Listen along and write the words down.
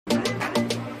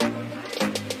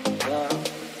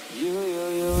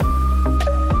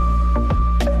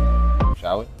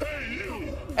out.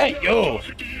 Hey, you!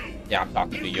 Yeah, I'm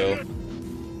talking to you.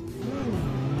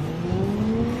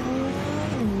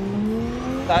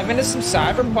 Dive into some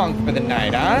Cyberpunk for the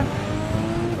night, huh?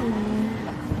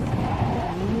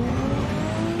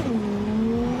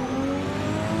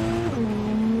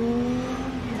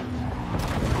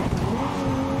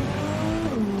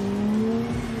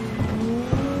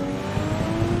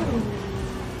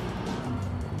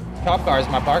 Cop car is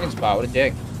my parking spot. What a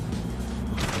dick.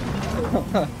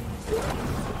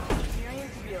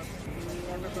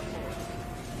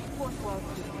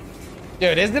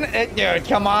 Dude, isn't it? Dude,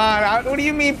 come on. What do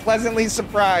you mean pleasantly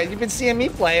surprised? You've been seeing me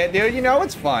play it, dude. You know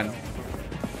it's fun.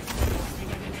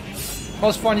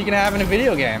 Most fun you can have in a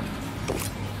video game.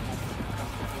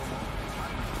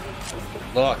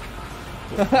 Look.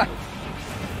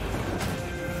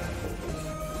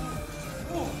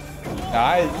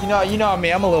 You know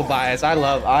me. I'm a little biased.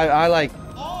 I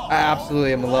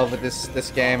absolutely am in love with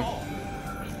this game.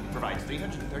 Provides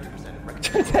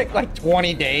 330% It take like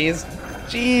 20 days.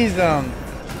 Jeez,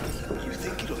 You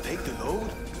think it'll take the load?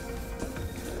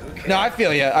 Okay. No, I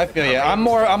feel you.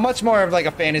 I'm much more of like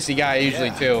a fantasy guy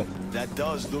usually too. That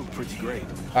does look pretty great.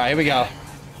 All right, here we go.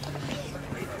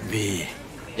 V.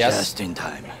 Yes. Just in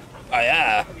time. Oh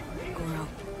yeah. Goro,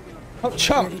 Oh,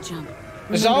 chump. where to jump?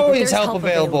 There's Remember that always help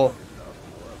available.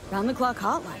 Round the clock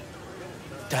hotline.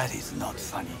 That is not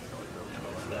funny.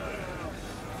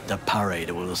 The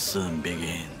parade will soon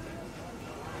begin.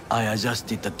 I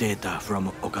adjusted the data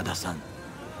from Okada-san.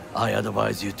 I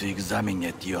advise you to examine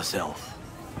it yourself.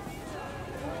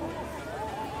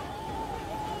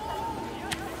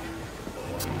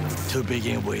 To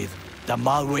begin with, the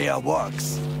malware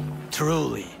works.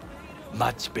 Truly,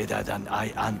 much better than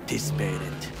I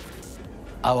anticipated.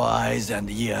 Our eyes and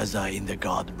ears are in the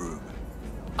guard room.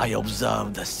 I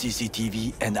observed the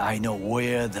CCTV and I know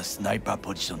where the sniper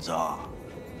positions are.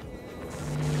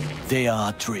 They are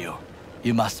a trio.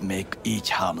 You must make each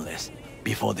harmless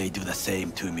before they do the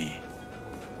same to me.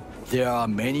 There are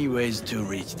many ways to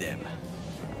reach them.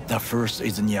 The first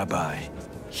is nearby.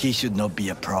 He should not be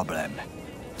a problem.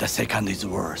 The second is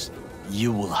worse.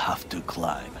 You will have to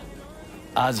climb.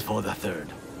 As for the third,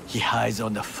 he hides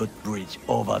on the footbridge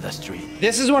over the street.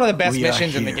 This is one of the best We are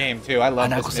missions in the here. game too. I love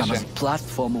this Hanako-sama's mission.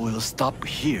 platform will stop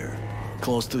here,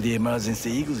 close to the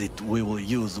emergency exit we will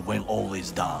use when all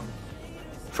is done.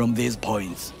 From these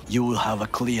points, you will have a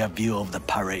clear view of the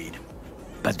parade,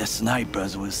 but the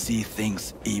snipers will see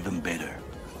things even better.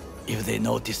 If they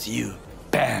notice you,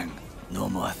 bang, no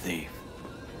more thief.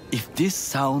 If this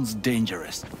sounds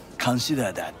dangerous,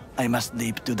 consider that I must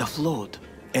leap to the float,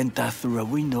 enter through a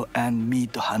window and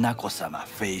meet Hanako-sama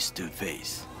face to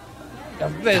face. The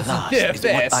last is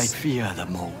what I fear the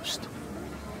most.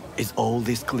 Is all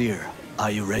this clear? Are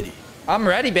you ready? I'm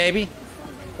ready, baby.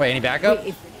 Wait, any backup?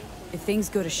 Wait, if things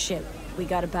go to shit, we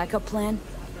got a backup plan?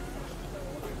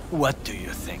 What do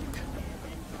you think?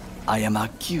 I am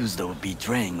accused of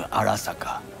betraying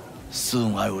Arasaka.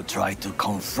 Soon I will try to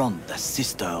confront the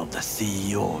sister of the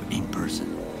CEO in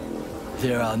person.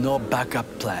 There are no backup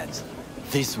plans.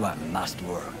 This one must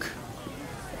work.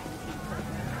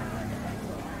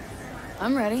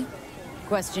 I'm ready.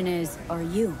 Question is, are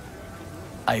you?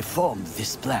 I formed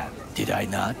this plan, did I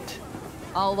not?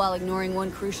 All while ignoring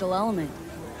one crucial element.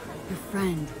 Your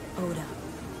friend, Oda.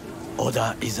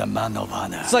 Oda is a man of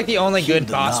honor. It's like the only He good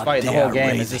do boss not fight in the whole dare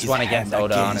game raise is this his one against hand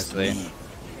Oda, against honestly. me.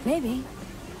 Maybe.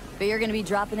 But you're gonna be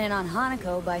dropping in on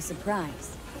Hanako by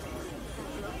surprise.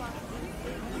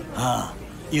 Ah,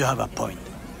 you have a point.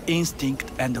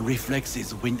 Instinct and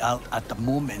reflexes win out at the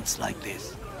moments like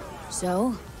this.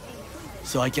 So?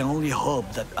 So I can only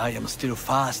hope that I am still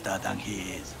faster than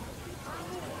he is.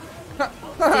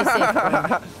 Stay safe,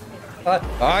 Goro.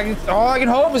 All I can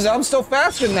hope is I'm still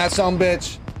faster than that son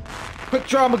bitch. Quick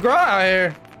draw McGraw out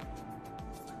here.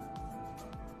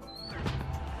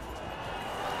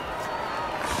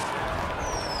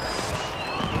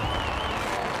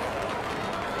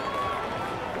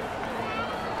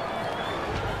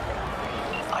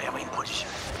 I am in position.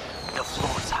 The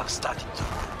floors have started to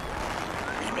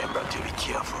move. Remember to be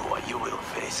careful or you will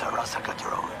face Arasaka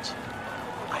drones.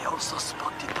 I also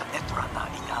spotted the netrunner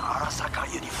in an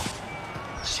Arasaka uniform.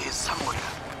 She is somewhere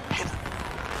hidden.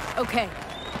 Okay,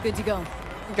 good to go.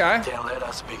 Okay. Then let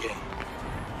us begin.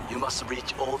 You must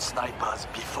reach all snipers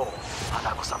before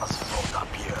Hanako-sama's float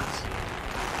appears.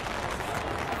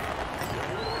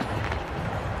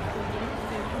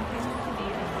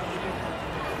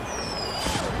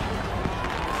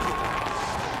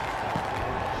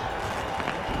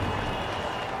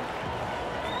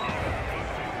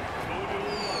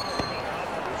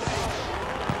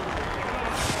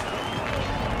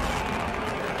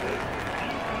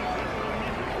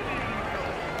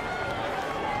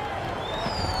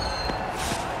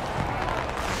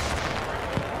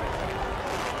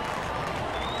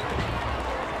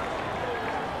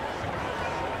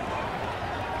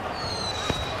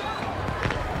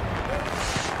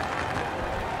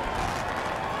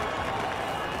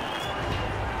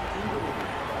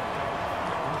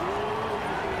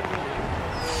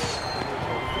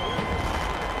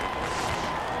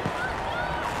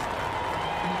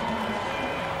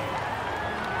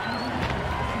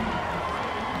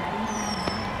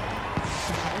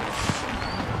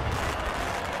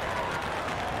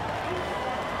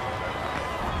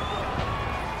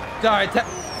 Sorry,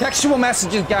 textual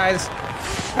messages, guys.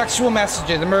 Textual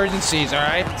messages, emergencies, all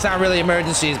right? It's not really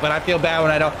emergencies, but I feel bad when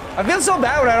I don't. I feel so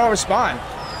bad when I don't respond.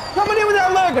 Coming in with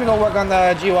that look. Gonna go work on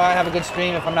the GUI, have a good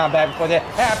stream if I'm not back before that.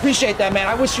 Hey, I appreciate that, man.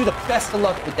 I wish you the best of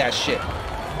luck with that shit.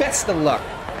 Best of luck.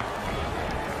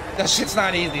 That shit's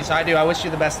not easy, so I wish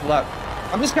you the best of luck.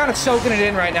 I'm just kind of soaking it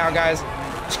in right now, guys.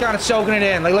 Just kind of soaking it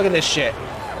in. Like, look at this shit.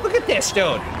 Look at this,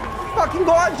 dude. Fucking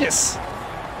gorgeous.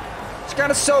 Just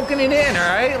kind of soaking it in, all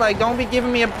right? Like, don't be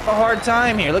giving me a hard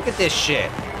time here. Look at this shit.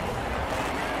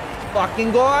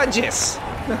 Fucking gorgeous.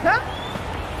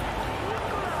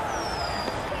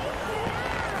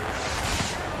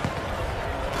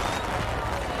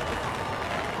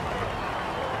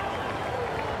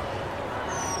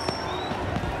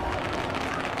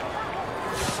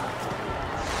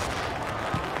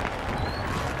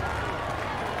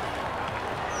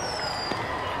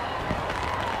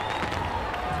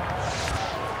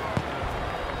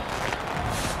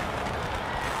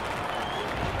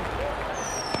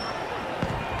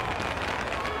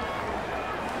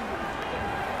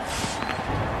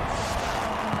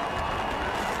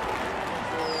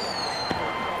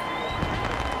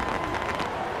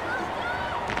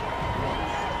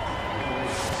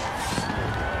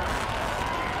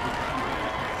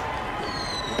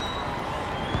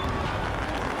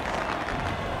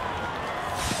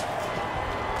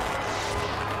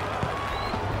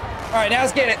 All right, now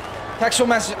let's get it. Textual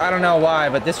message. I don't know why,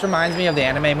 but this reminds me of the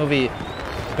anime movie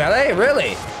Ballet.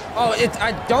 Really? Oh,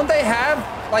 don't they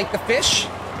have like the fish?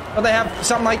 Don't they have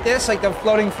something like this, like the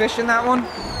floating fish in that one?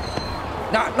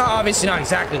 Not obviously not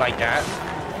exactly like that.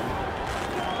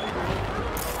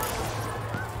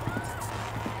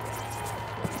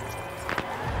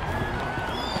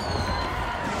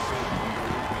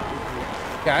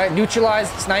 Okay, neutralize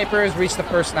snipers. Reach the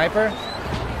first sniper.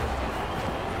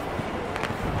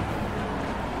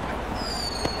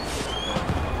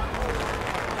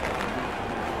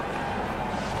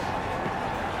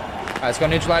 Let's go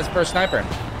neutralize the first sniper.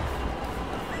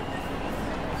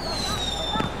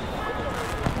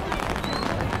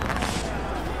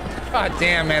 God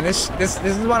damn, man, this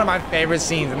is one of my favorite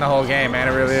scenes in the whole game, man.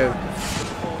 It really is.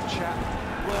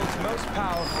 World's most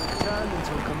powerful turned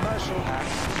into a commercial hack.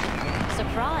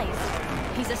 Surprise!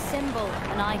 He's a symbol,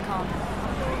 an icon.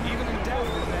 Even in death,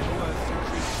 his net worth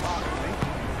increased markedly.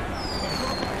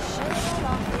 Show it all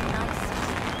off with nice.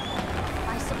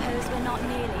 I suppose we're not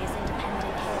nearly as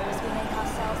independent here as we make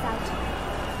ourselves out to be.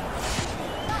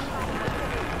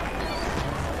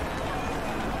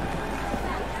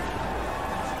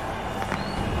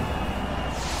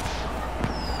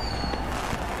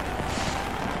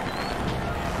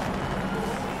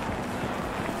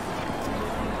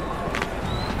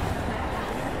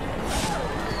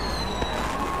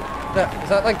 Is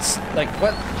that like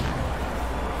what?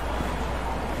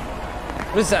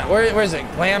 What is that? Where is it?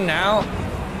 Glam now?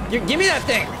 Give me that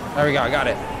thing. There we go. I got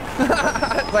it.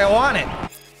 It's like I want it.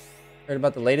 Heard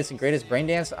about the latest and greatest brain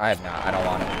dance? I have not. I don't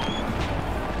want it.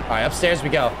 All right, upstairs we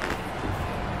go.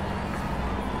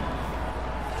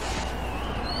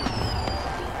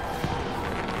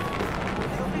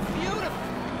 It'll be beautiful.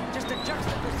 Just a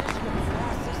juxtaposition of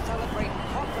classes celebrating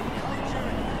pop and culture.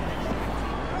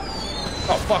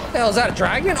 Oh fuck! What the hell is that? A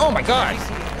dragon? Oh my god!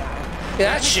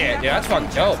 Yeah, that shit. Yeah, that's fucking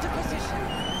dope.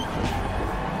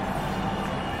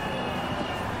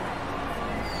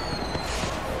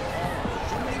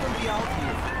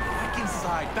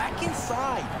 Back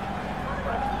inside.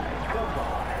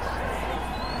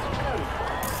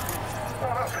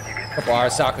 Couple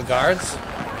Arasaka guards.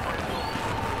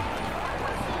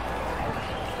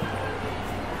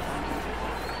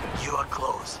 You are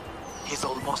close. He's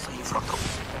almost in front of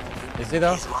you. Is he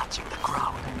though? He's watching the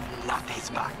crowd, not his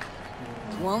back.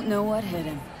 Won't know what hit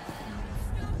him.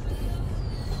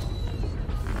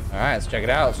 All right, let's check it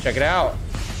out. Let's check it out.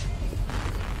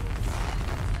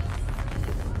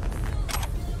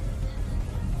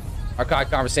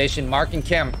 Archive conversation, Mark and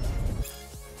Kim.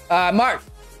 Mark,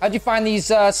 how'd you find these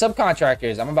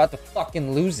subcontractors? I'm about to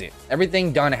fucking lose it.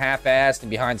 Everything done half-assed and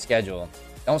behind schedule.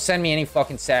 Don't send me any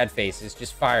fucking sad faces.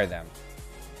 Just fire them.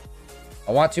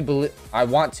 I want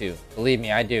to, believe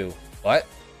me, I do. What?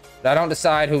 But I don't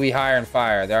decide who we hire and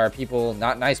fire. There are people,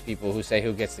 not nice people, who say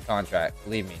who gets the contract.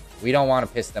 Believe me, we don't want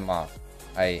to piss them off.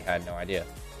 I had no idea.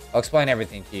 I'll explain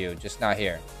everything to you, just not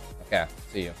here. Okay,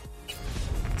 see you.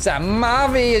 Some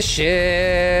obvious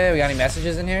shit. We got any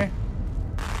messages in here?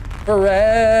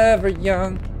 Forever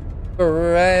young,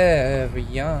 forever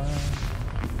young.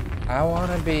 I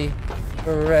wanna be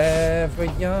forever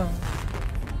young.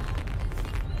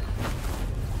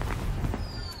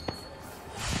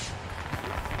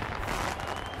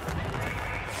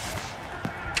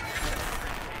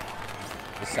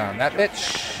 on that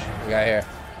bitch. What we got here?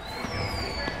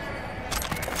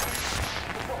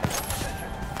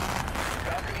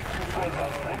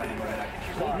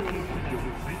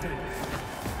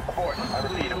 Abort. I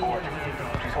repeat, abort.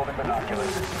 She's holding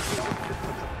binoculars.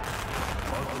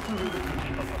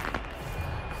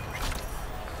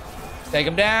 Take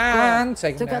him down.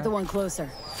 Take him Took down. out the one closer.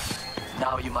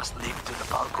 Now you must leap to the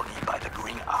balcony by the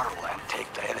green arrow and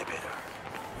take the elevator.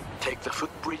 Take the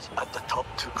footbridge at the top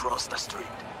to cross the street.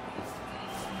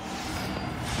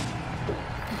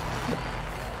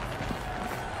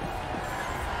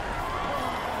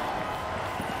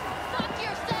 Fuck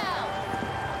yourself!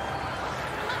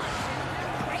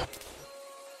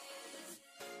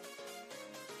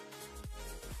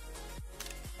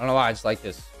 I don't know why. I just like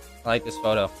this. I like this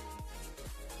photo.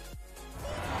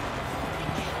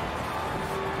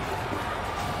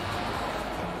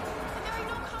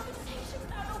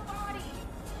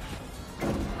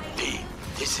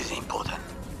 This is important.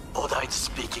 Oda is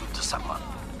speaking to someone.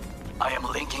 I am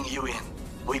linking you in.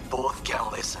 We both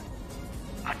can listen.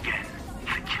 Again,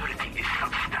 security is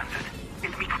substandard.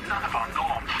 It meets none of our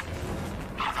norms.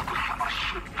 Hanako-sama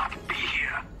should not be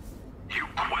here. You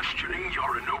questioning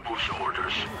Yorinobu's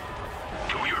orders?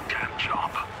 Do your damn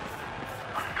job.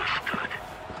 Understood.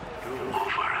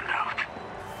 Over and out.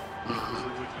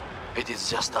 It is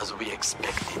just as we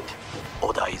expected.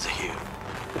 Oda is here.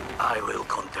 I will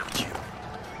contact you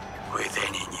with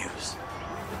any news.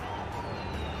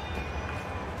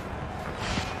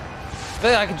 I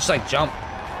feel like I could just like jump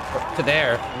to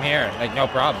there from here, like no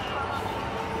problem.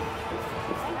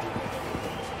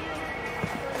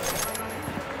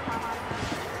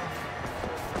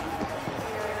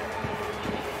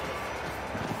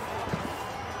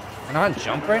 Can I not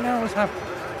jump right now? What's happening?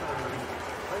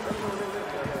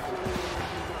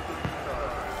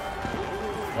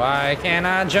 Why can't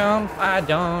I jump? I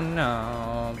don't know.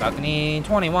 Balcony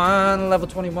 21, level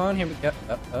 21. Here we go.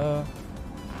 Uh-oh.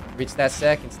 Reach that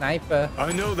second sniper.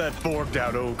 I know that borged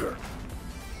out ogre.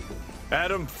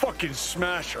 Adam fucking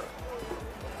Smasher.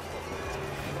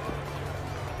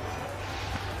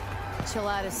 Chill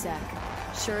out a sec.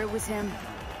 Sure it was him?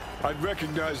 I'd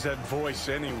recognize that voice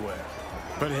anywhere.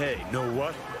 But hey, know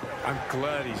what? I'm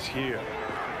glad he's here.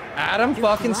 Adam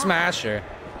fucking glad? Smasher.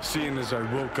 Seeing as I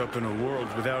woke up in a world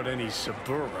without any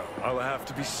Saburo, I'll have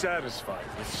to be satisfied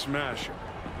with Smasher.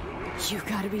 You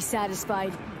gotta be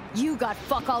satisfied. You got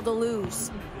fuck all to lose.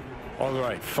 All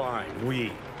right, fine,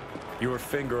 we. Your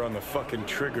finger on the fucking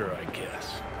trigger, I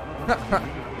guess.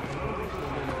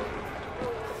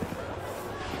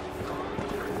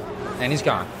 And he's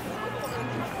gone.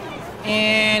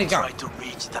 And he's Try gone. to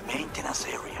reach the maintenance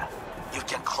area. You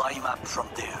can climb up from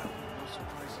there.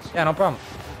 Yeah, no problem.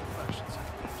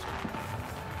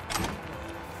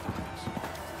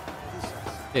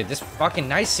 Dude, this fucking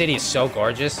nice city is so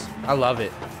gorgeous. I love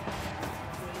it.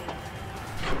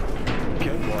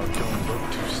 Genwa don't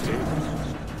look too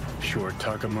stable. Sure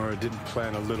Takemura didn't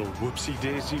plan a little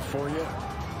whoopsie-daisy for you?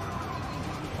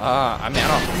 I mean, I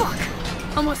don't...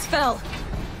 Fuck! Almost fell.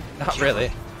 Not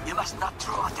really. You must not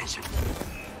draw attention.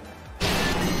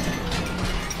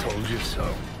 Told you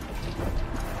so.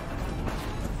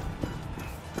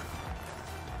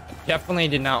 Definitely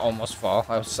did not almost fall.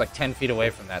 I was like 10 feet away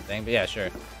from that thing, but yeah, sure.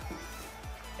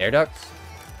 Air ducts?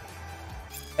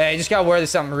 Hey, just got word that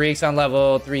something reeks on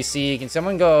level 3C. Can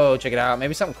someone go check it out?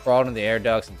 Maybe something crawled into the air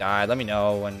ducts and died. Let me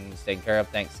know when it's taken care of.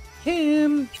 Thanks,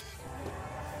 Kim.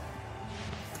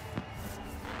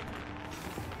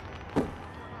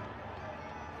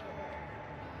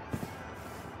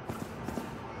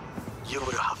 You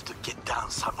will have to get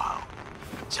down somehow.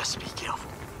 Just be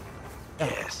careful.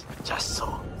 Yes, just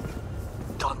so.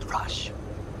 Don't rush.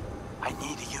 I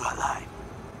need you alive,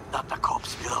 not the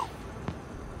corpse below.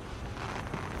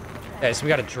 Okay, so we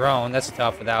got a drone. That's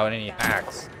tough without any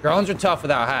hacks. Drones are tough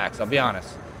without hacks, I'll be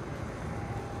honest.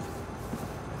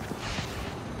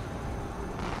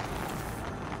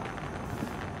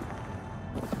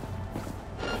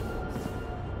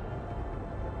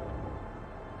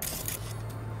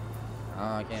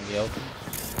 Oh, it can't be open.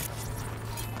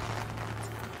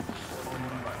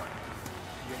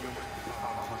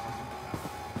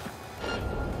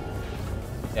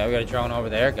 Yeah, we got a drone over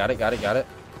there. Got it, got it, got it.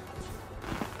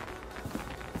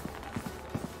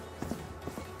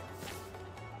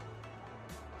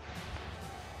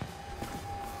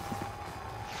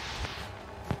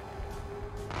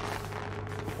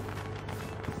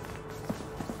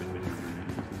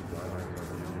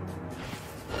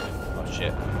 Oh,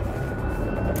 shit.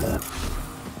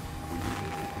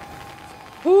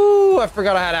 Woo! I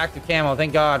forgot I had active camo.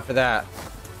 Thank God for that.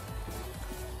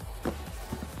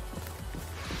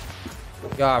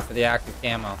 God for the active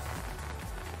camo.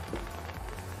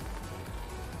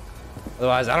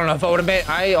 Otherwise, I don't know if I would have made.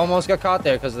 I almost got caught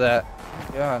there because of that.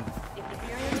 Oh, God.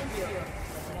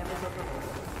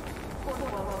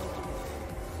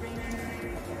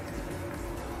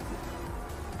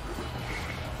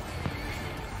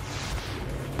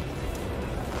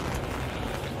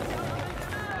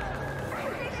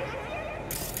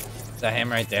 Is that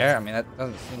him right there? I mean, that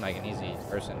doesn't seem like an easy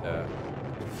person to...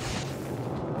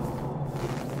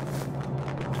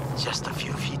 Just a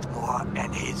few feet more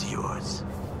and he's yours.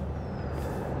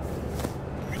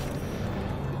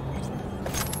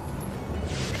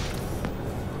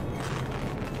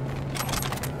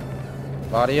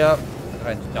 Body up. Go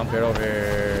ahead and dump it over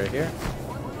here.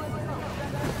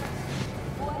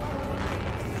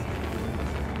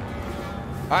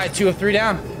 Alright, 2 of 3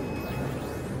 down.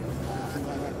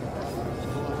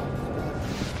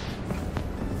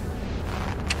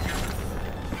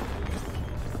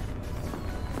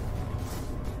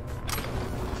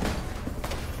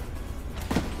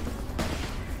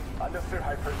 Understood,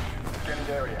 Hyper. Scanning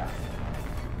the area.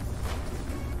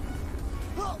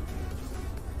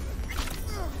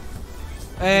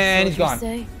 And he's gone.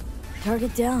 Say,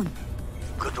 target down.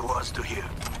 Good words to hear.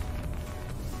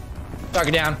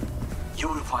 Target down. You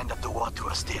will find a door to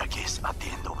a staircase at the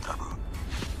end of the room.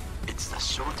 It's the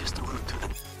shortest route to the...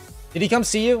 Did he come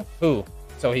see you? Who?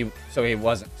 So he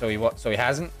wasn't. So he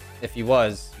hasn't? If he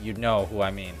was, you'd know who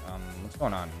I mean. What's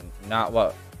going on? Not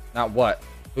what? Not what?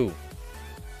 Who?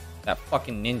 That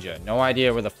fucking ninja. No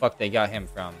idea where the fuck they got him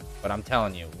from. But I'm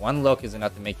telling you, one look is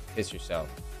enough to make you piss yourself.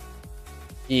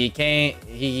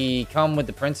 He come with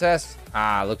the princess?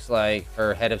 Ah, looks like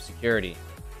her head of security.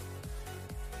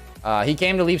 He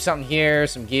came to leave something here,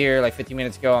 some gear, like 15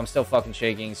 minutes ago. I'm still fucking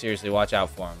shaking. Seriously, watch out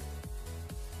for him.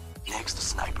 Next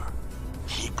sniper.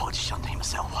 He positioned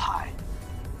himself high.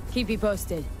 Keep you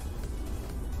posted.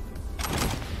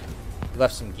 He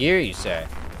left some gear, you say?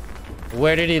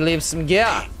 Where did he leave some gear?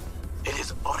 Hey, it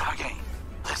is Ora again.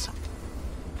 Listen.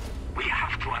 We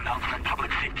have to announce that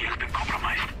public safety has been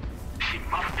compromised. She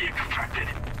must be extracted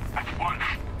at once.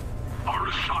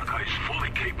 Arasaka is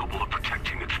fully capable of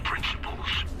protecting its principles.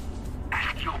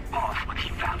 Ask your boss what he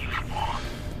values more.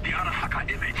 The Arasaka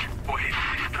image or his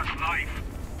sister's life.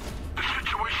 The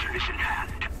situation is in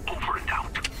hand. Over and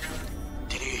out.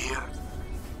 Did you hear?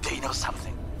 They know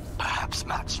something. Perhaps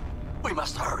match. We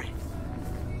must hurry.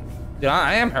 Dude,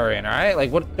 I am hurrying, alright?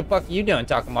 Like, what the fuck are you doing,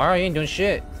 Takemura? You ain't doing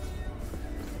shit.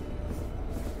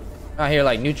 Out here,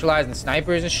 like, neutralizing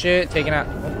snipers and shit, taking out...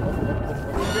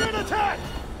 Being attacked!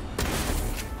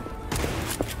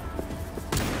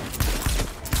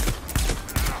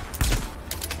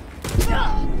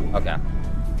 Okay.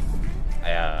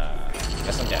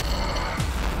 Guess I'm dead.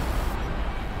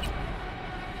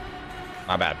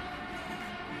 My bad.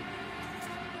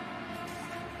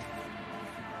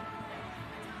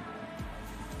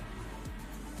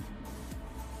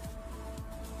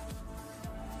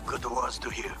 Good words to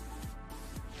hear.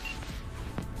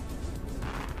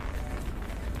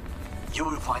 You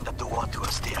will find a door to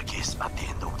a staircase at the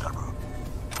end of the room.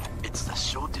 It's the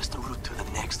shortest route to the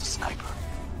next sniper.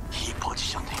 He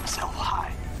positioned himself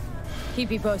high.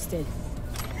 Keep you posted.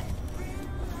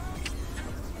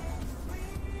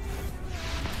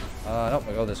 Nope,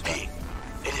 we'll go this way. Hey,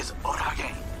 it is Ora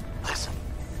again. Listen.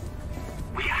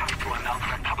 We have to announce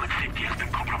that public safety has been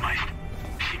compromised.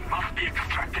 She must be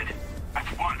extracted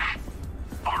at once.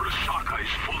 Arasaka is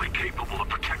fully capable of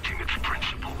protecting its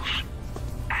principles.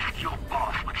 Ask your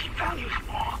boss what he values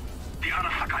more. The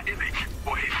Arasaka image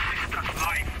or his sister's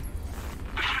life.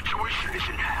 The situation is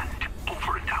in hand.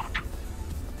 Over and out.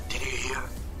 Did you hear?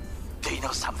 They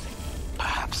know something.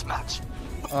 Perhaps match.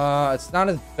 It's not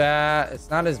as bad. It's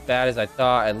not as bad as I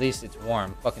thought. At least it's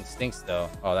warm. Fucking stinks though.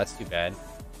 Oh, that's too bad.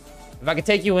 If I could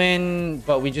take you in,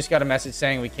 but we just got a message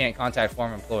saying we can't contact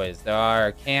former employees. There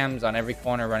are cams on every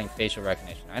corner running facial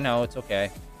recognition. I know, it's okay.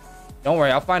 Don't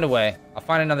worry, I'll find a way. I'll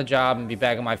find another job and be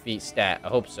back on my feet stat. I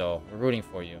hope so. We're rooting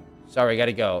for you. Sorry,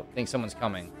 gotta go. Think someone's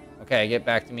coming. Okay, get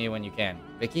back to me when you can.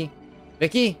 Vicky?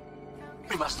 Vicky?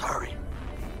 We must hurry.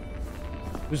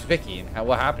 Who's Vicky and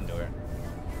what happened to her?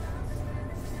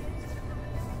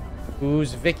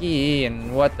 Who's Vicky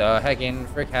and what the heckin'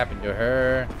 frick happened to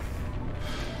her?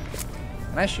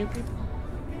 Can I shoot people?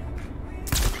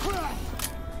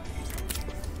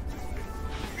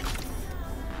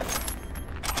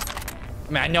 I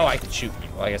mean, I know I can shoot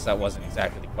people. I guess that wasn't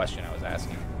exactly the question I was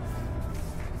asking.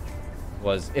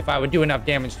 Was if I would do enough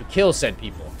damage to kill said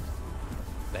people.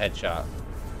 The headshot.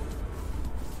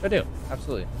 I do,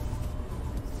 absolutely.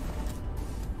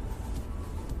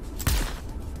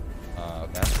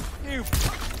 Okay.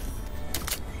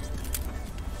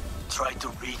 try to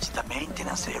reach the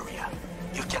maintenance area.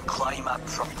 You can climb up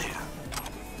from there.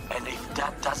 And if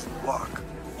that doesn't work,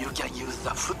 you can use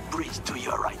the footbridge to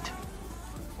your right.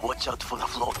 Watch out for the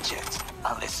float jets.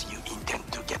 Unless you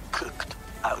intend to get cooked,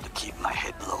 I would keep my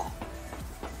head low.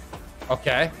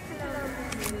 Okay.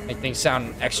 Make things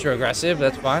sound extra aggressive.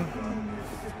 That's fine.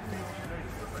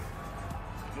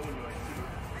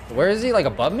 Where is he? Like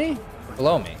above me? Or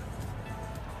below me?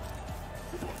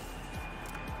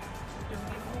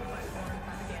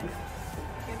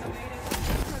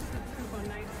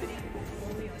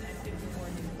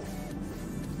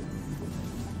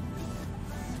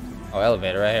 Oh,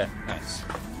 elevator right here. Nice.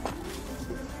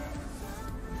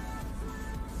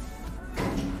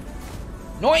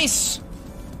 Nice!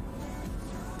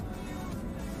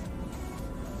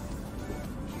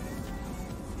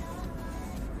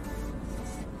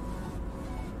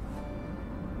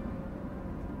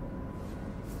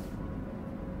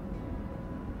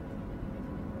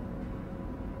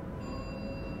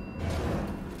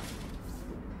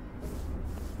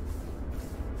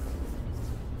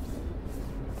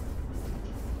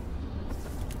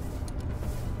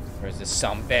 Where's this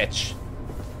some bitch?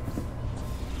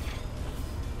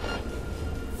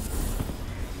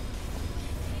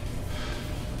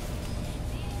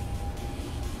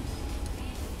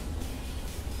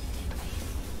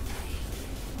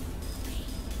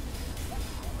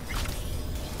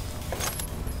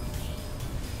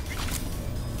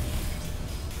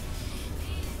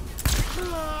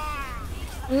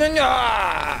 No!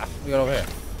 We got over here.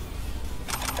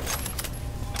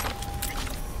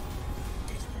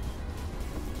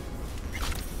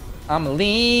 I'm a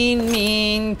lean,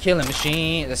 mean, killing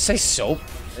machine. Does it say soap?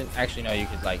 I didn't actually know you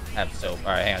could, like, have soap.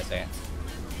 Alright, hang on a second.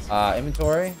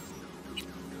 Inventory.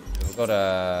 We'll go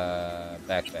to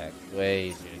backpack. Way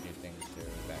easier to do things through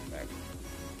backpack.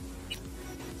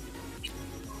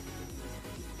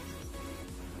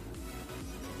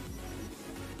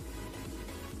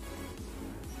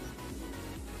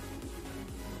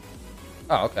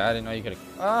 Oh, okay. I didn't know you could.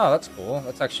 Oh, that's cool.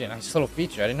 That's actually a nice little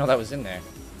feature. I didn't know that was in there.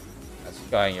 Let's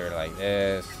go here like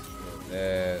this,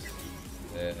 this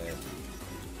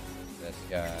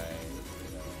guy,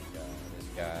 this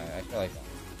guy. I feel like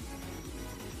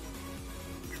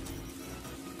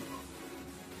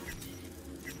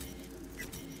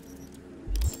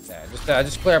that. Yeah,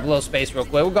 just clear up a little space real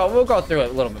quick. We'll go through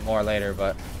it a little bit more later,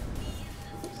 but.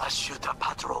 A shooter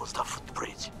patrols the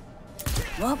footbridge.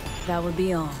 Well, that would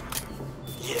be all.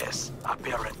 Yes,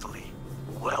 apparently.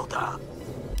 Well done.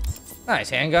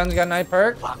 Nice handguns, got a nice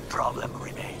perk. One problem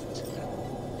remains.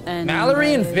 And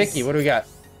Mallory and Vicky, what do we got?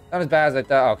 Not as bad as I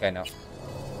thought. Okay, no.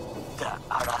 The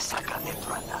Arasaka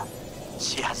Netrunner.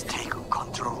 She has taken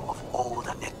control of all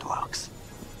the networks.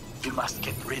 You must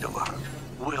get rid of her.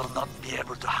 We'll not be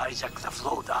able to hijack the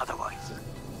float otherwise.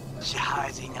 She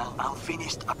hides in an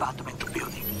unfinished apartment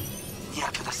building, near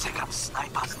to the second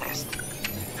sniper's nest.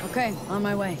 Okay, on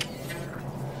my way.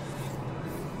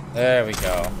 There we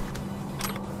go.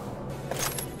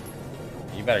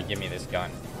 You better give me this gun.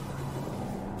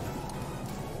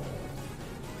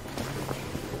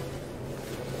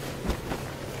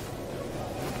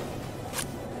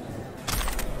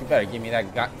 You better give me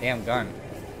that goddamn gun.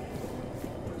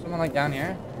 Someone like down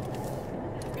here?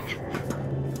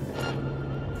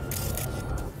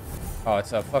 Oh,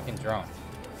 it's a fucking drone.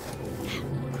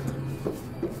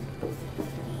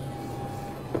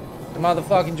 The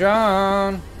motherfucking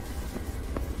drone.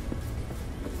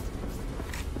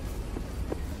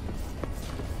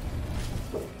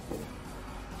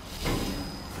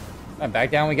 Alright,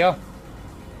 back down we go.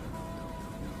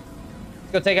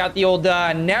 Let's go take out the old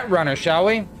net runner, shall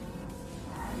we?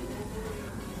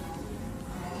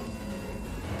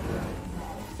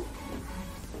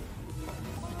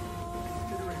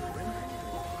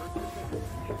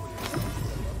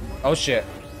 Oh shit.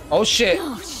 Oh shit.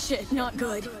 Oh shit, not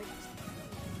good.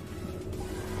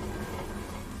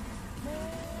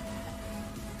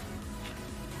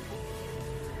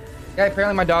 Yeah,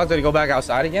 apparently my dog's gonna go back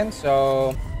outside again,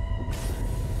 so...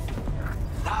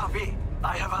 Now, B,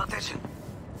 I have attention.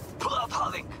 Pull out her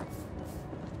link.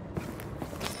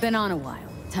 It's been on a while.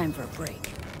 Time for a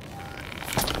break.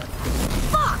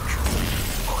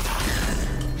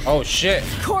 Oh shit.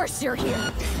 Of course you're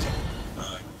here.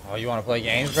 Oh, you wanna play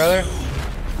games, brother?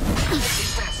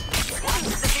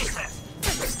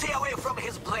 Stay away from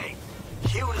his blade.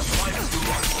 He will find us.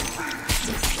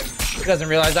 He doesn't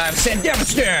realize I have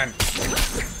Sandevistan!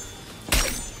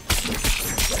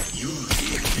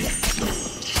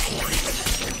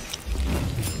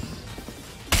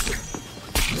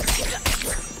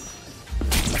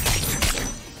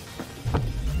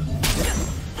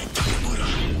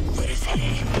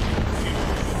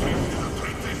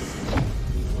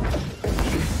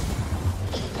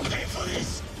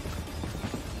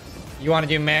 You want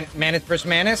to do Manus versus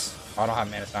Manus? Oh, I don't have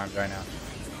Manus arms right now.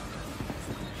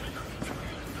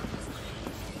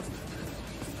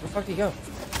 Where the fuck did he go?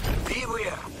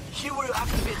 Beware! He will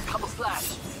activate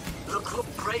camouflage. The group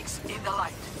breaks in the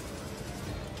light.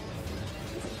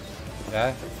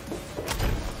 Okay.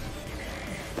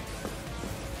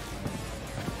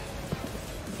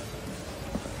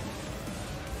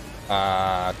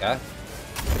 Okay.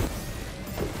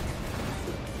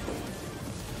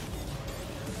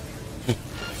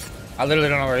 I literally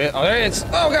don't know where it is. Oh, there it is.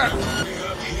 Oh, God.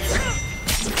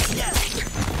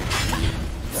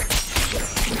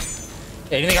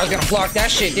 Yeah, you think I was gonna block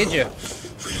that shit, did you?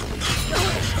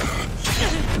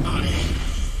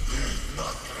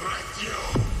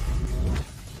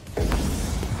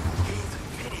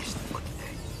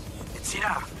 It's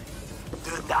enough.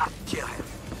 Do not kill him.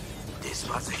 This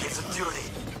was his duty.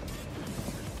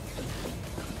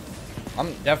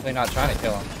 I'm definitely not trying to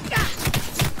kill him.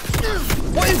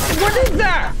 What is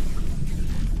that?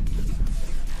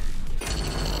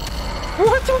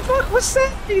 What the fuck was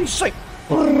that? He's just like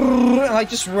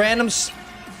just random.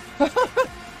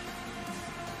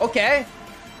 Okay.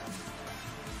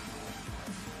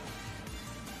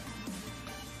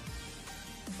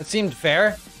 That seemed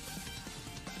fair.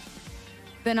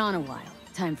 Been on a while.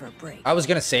 Time for a break. I was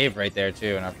gonna save right there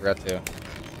too, and I forgot to.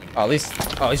 Oh, at least.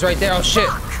 Oh, he's right there. Oh shit!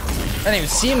 I didn't even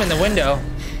see him in the window.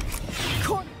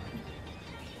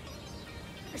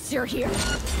 You're here.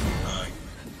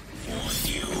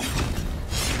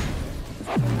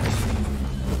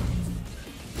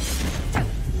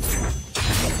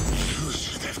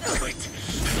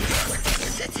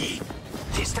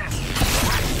 Distance.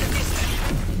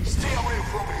 Stay away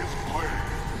from his blade.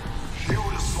 He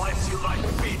will slice you like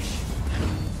fish.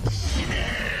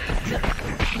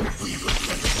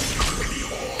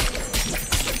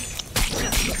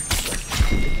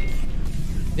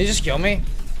 Did he just kill me?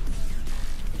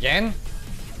 Again?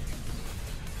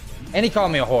 And he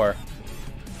called me a whore.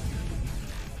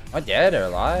 Am I dead or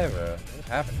alive or what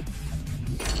happened?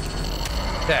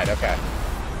 Dead, okay.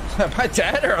 Am I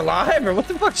dead or alive or what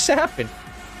the fuck just happened?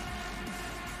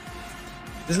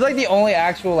 This is like the only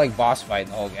actual like boss fight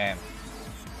in the whole game.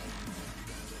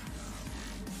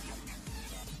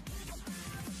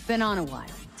 Been on a while.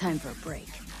 Time for a break.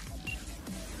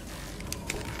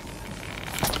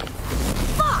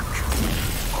 Fuck!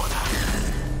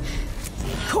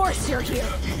 Of course you're here.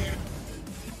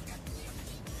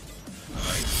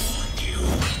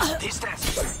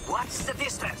 Distance. What's the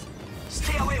distance?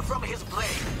 Stay away from his blade.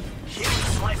 He will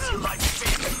slice you like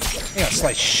fish. You gonna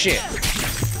slice shit.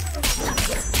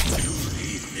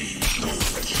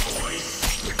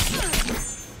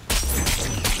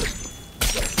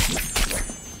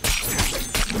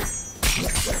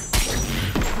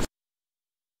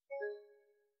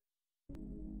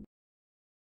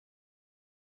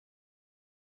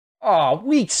 Oh,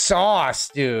 weak sauce,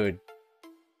 dude.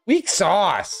 Weak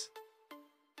sauce.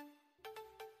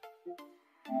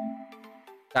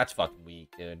 That's fucking weak,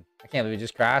 dude. I can't believe it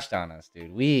just crashed on us,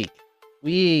 dude. Weak.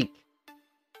 Weak.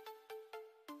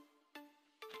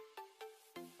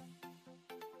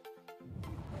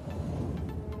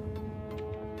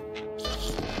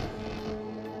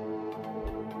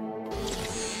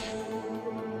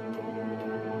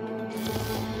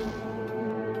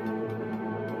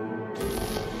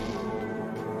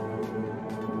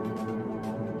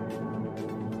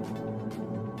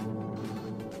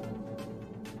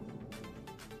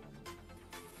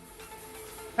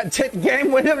 I take the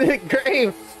game with him to the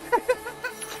grave.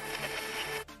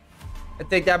 I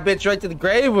take that bitch right to the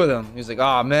grave with him. He was like,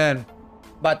 oh man,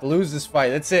 about to lose this fight.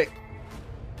 That's it.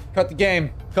 Cut the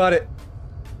game. Cut it.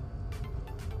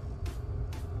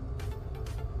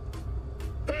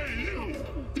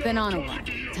 Been on a while.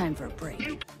 Time for a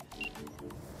break.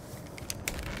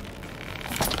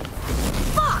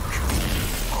 Fuck!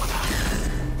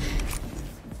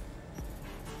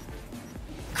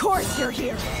 Of course you're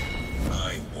here.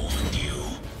 I warned you.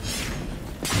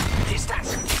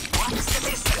 Distance. What's the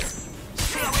distance?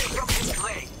 Stay away from his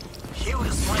blade. He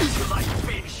will slice you like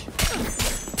fish.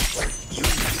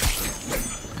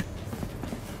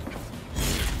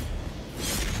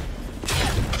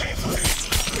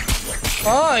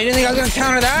 Oh, you didn't think I was gonna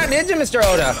counter that, did you, Mr.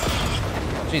 Oda?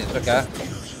 Jesus, okay.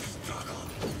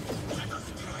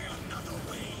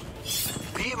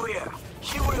 Beware.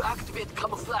 He will activate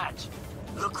camouflage.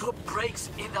 The group breaks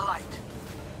in the light.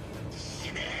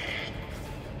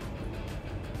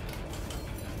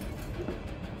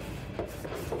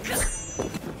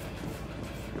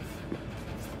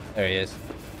 There he is.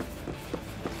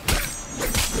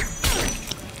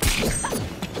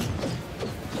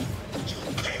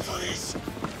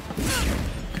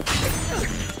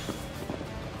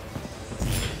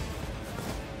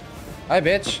 Hi,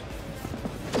 bitch.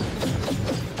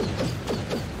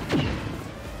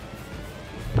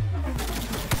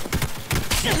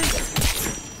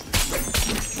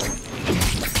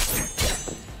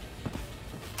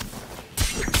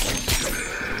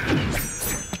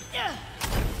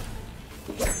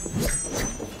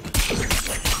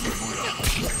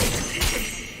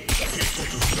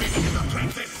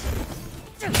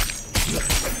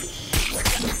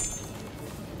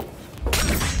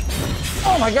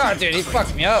 Oh my god, dude, he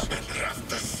fucked me up.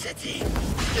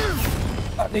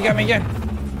 Oh, he got me again.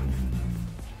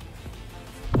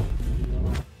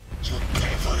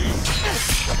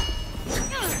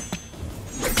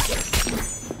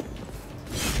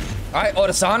 Alright,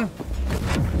 Oda-san.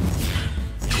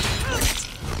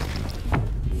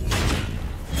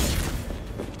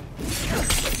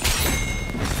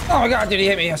 Oh my god, dude, he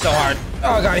hit me so hard.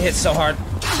 Oh god, he hit so hard.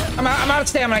 I'm out of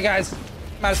stamina, guys.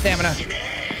 I'm out of stamina.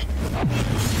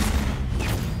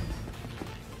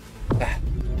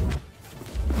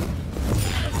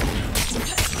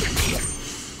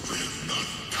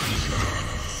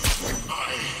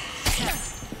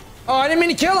 Oh, I didn't mean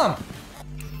to kill him.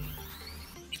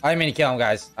 I didn't mean to kill him,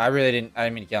 guys. I didn't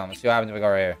mean to kill him. Let's see what happens if we go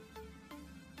right here.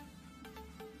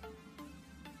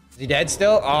 Is he dead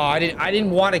still? Oh, I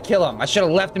didn't want to kill him. I should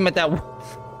have left him at that.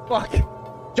 Fuck.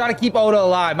 Trying to keep Oda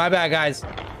alive. My bad, guys.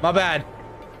 My bad.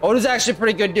 Oda's actually a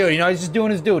pretty good dude. You know, he's just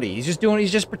doing his duty. He's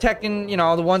just protecting, you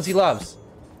know, the ones he loves.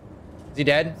 Is he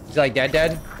dead? Is he like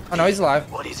dead? Oh no, he's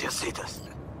alive. What is your status?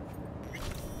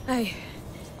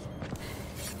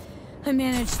 I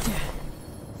managed to.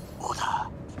 Oda,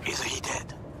 is he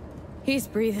dead? He's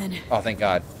breathing. Oh, thank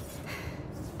God.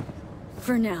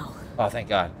 For now. Oh, thank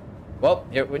God. Well,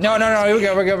 here, no,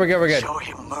 we're good. Show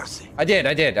him mercy. I did.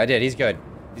 He's good.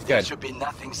 He's There good. should be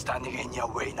nothing standing in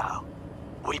your way now.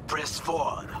 We press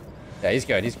forward. Yeah, he's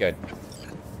good.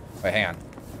 Wait, hang on.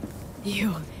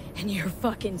 You and your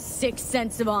fucking sick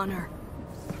sense of honor.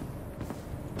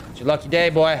 It's your lucky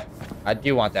day, boy. I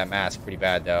do want that mask pretty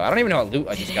bad, though. I don't even know what loot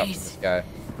I just got from this guy.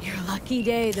 Your lucky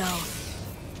day, though.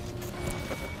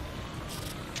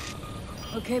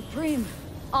 Okay, Preem.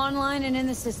 Online and in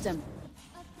the system.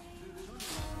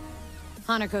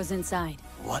 Hanako's inside.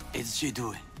 What is she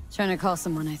doing? Trying to call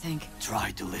someone, I think. Try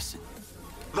to listen.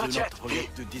 Do not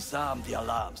forget to disarm the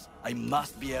alarms. I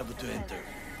must be able to enter.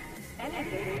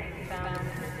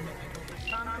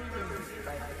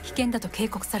 危険だと警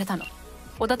告されたの。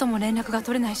小田とも連絡が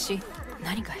取れないし、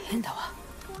何か変だわ。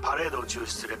パレードを中止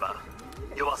すれば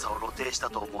弱さを露呈し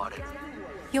たと思われる。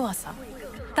弱さ？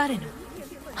誰の？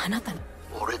あなたの。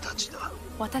俺たちだ。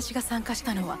私が参加し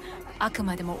たのはあく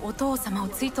までもお父様を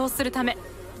追悼するため。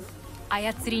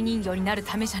操り人形になる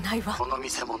ためじゃないわ。この見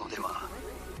せ物では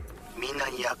みんな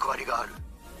に役割がある。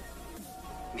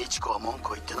美智子は文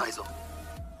句を言ってないぞ。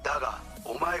だが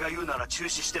お前が言うなら中止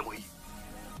してもいい。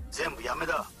全部やめ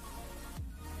だ。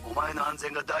お前の安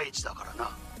全が第一だからな。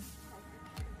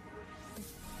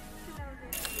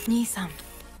兄さん、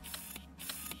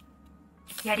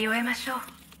やり終えましょう。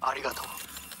ありがとう、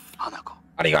花子。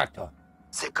ありがとう。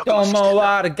せっかくの試験だ。どうも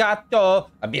ありがと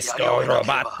う。ミスターロ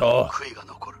バット。悔いが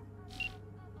残る。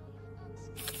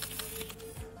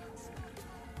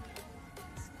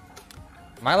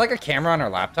Am I like a camera on her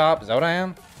laptop? Is that what I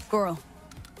am? Girl,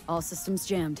 all systems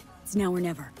jammed. It's now or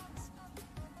never.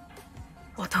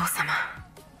 お父様。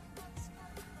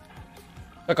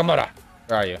Takemura,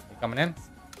 where are you? You coming in?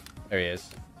 There he is.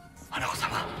 花子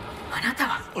様、あなた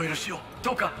はお許しを。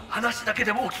どうか話だけ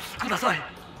でもお聞きください。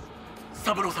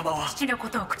三郎様は父のこ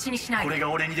とを口にしない。これが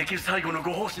俺にできる最後の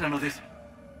ご奉仕なのです。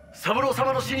三郎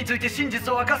様の死について真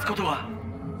実を明かすことは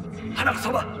花子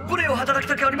様、無礼を働き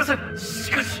たくありません。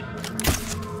しかし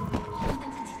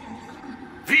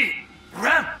V,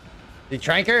 run! Did he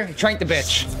trank her? He tranked the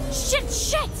bitch.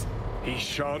 Shit! He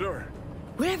shot her.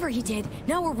 Whatever he did,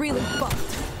 now we're really fucked.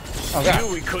 Oh god.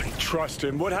 Knew we couldn't trust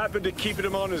him. What happened to keeping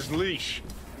him on his leash?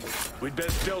 We'd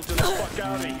best Delta the fuck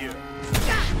out of here.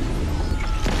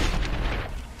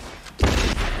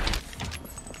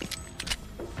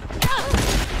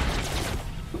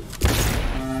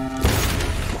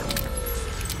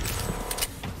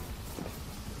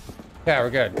 Yeah,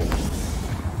 we're good.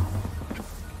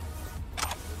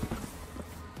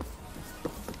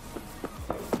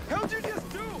 How'd you just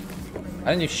do?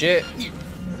 I didn't do shit.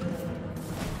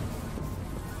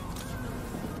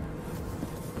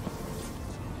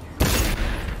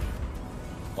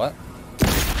 What?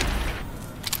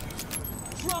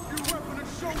 Drop your weapon and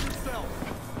show yourself.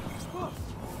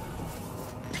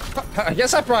 I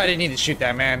guess I probably didn't need to shoot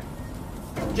that man.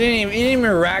 He didn't even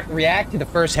react to the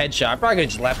first headshot. I probably could have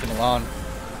just left him alone.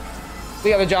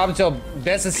 We have a job until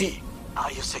best to see.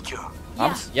 Are you secure?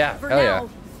 Yeah, for hell now. yeah.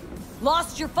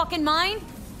 Lost your fucking mind?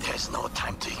 There's no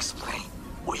time to explain.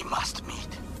 We must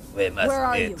meet. Where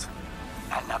are you?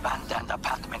 An abandoned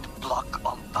apartment block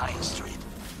on Pine Street.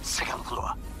 Second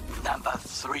floor. Number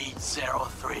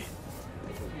 303.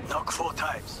 Knock 4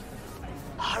 times.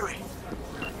 Hurry.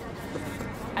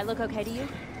 I look okay to you?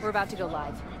 We're about to go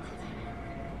live.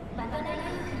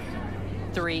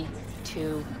 3,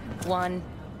 2, 1.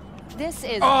 This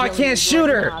is. Oh, I can't shoot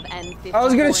her. I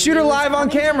was gonna shoot her live on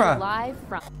camera. Live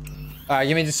from Alright,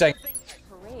 give me just a second.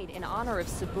 parade in honor of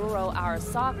Saburo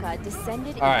Arasaka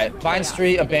descended. Alright, Pine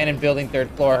Street, abandoned building, 3rd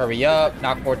floor. Hurry up.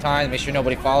 Knock 4 times. Make sure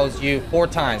nobody follows you. 4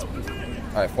 times.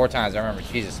 Alright, 4 times. I remember.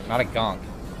 Jesus, I'm not a gonk.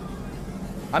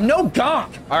 I'm no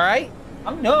gonk, alright?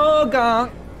 I'm no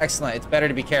gonk. Excellent. It's better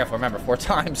to be careful. Remember, 4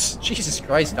 times. Jesus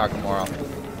Christ, Takemura.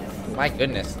 My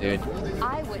goodness, dude.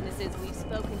 Eyewitnesses we've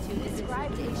spoken to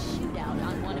described a shootout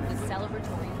on one of the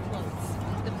celebratory floats.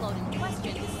 The float in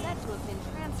question is said to have been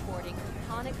transporting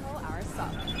Hanako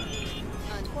Arasaka.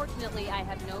 Unfortunately, I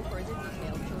have no further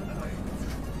details to report.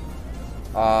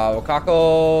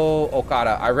 Wakako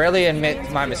Okada. I rarely admit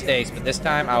to my mistakes, but this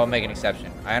time I will make an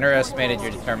exception. I underestimated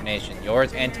your determination,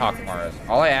 yours and Takemura's.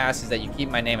 All I ask is that you keep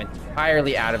my name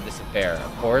entirely out of this affair.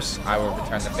 Of course, I will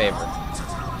return the favor.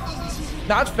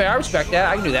 No, it's fair. I respect that.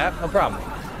 I can do that. No problem.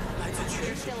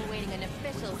 We're still awaiting an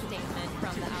official statement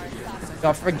from the Arasaka.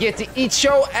 Don't forget to eat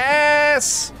your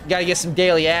ass. You gotta get some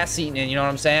daily ass eating in, you know what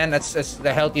I'm saying? That's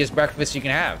the healthiest breakfast you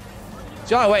can have. It's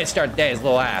the only way to start the day is a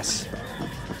little ass.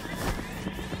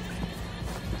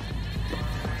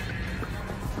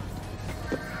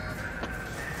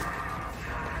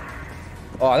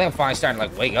 Oh, I think I'm finally starting to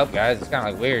like wake up, guys. It's kind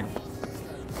of like weird.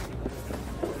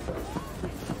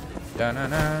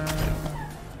 Da-na-na.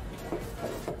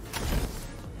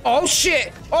 Oh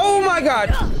shit! Oh my god!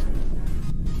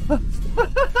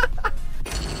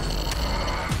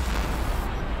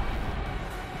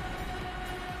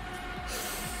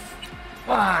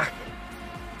 Fuck!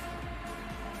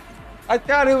 I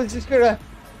thought it was just gonna.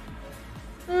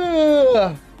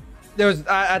 There was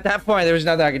at that point there was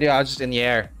nothing I could do. I was just in the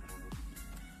air.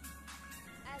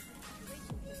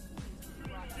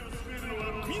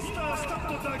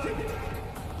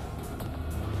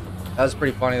 That was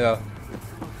pretty funny though.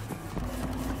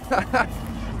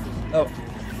 Oh.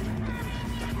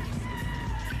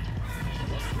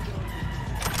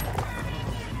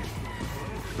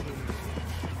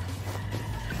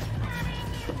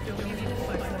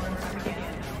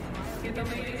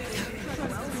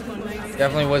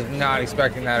 Definitely was not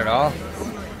expecting that at all.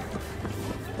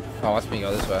 Oh, watch me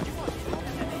go this way.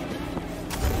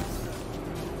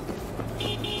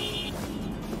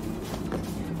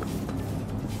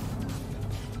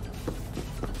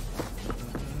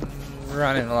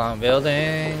 Running along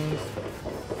buildings.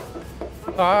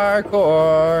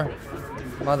 Parkour.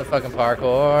 Motherfucking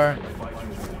parkour.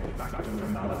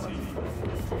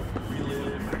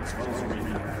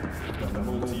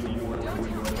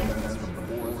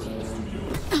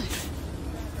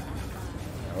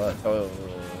 So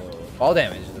fall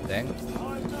damage is a thing.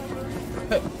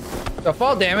 So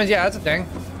fall damage, yeah, that's a thing.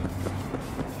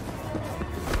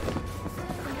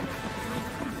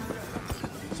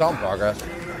 It's all in progress.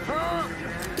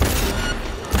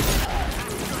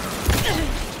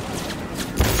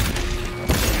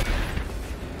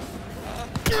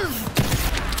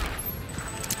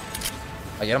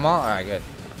 I get them all? Alright, good.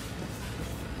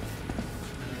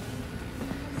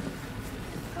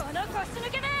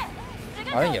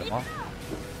 I didn't get them all.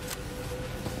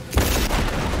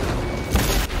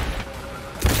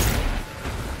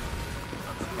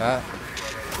 Yeah.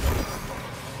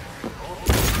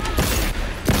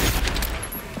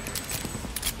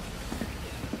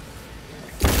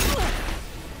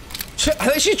 I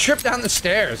think she tripped down the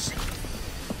stairs.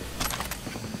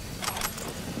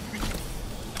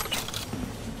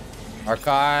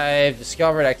 Archive,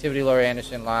 discovered, activity, Laura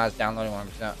Anderson, lies, downloading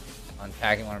 100%,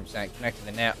 unpacking 100%, connected to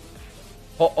the net.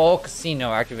 All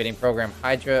casino, activating program,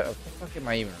 Hydra. What the fuck am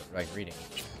I even like reading?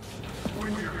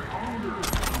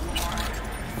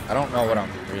 I don't know what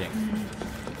I'm reading.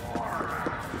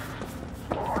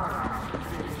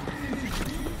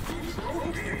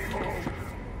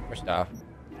 First off,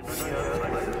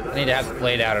 I need to have it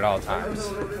played out at all times.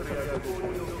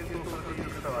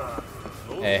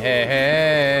 Hey, hey,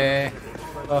 hey.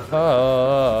 Oh,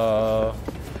 oh.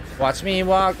 Watch me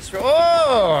walk through.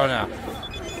 Oh, no.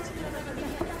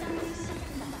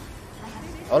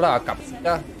 Hola,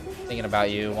 capita. Thinking about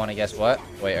you. Want to guess what?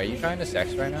 Wait, are you trying to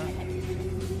sex right now?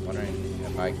 Wondering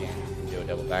if I can do a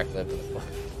double backflip.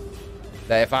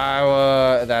 That if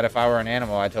I were an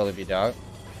animal, I'd totally be dog.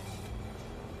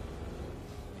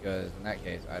 because in that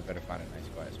case, I'd better find a nice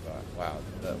quiet spot. Wow.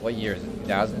 What year is it?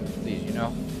 2000? Please, you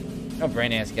know? No brain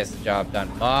dance gets the job done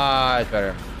much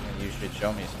better. You should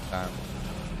show me sometime.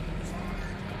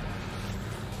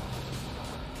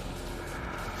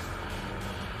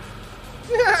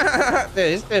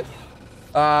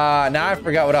 Now I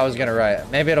forgot what I was gonna write.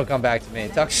 Maybe it'll come back to me.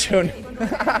 Talk soon.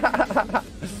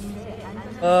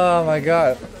 Oh my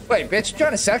god. Wait, bitch, you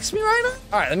trying to sex me right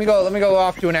now? Alright, let me go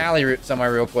off to an alley route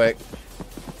somewhere real quick.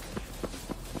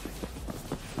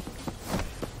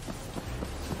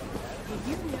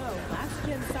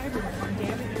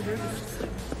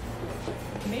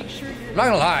 I'm not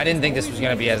gonna lie, I didn't think this was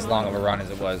gonna be as long of a run as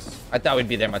it was. I thought we'd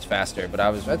be there much faster, but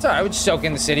that's alright. I would soak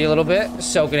in the city a little bit.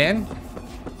 Just soak it in.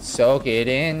 Soak it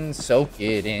in, soak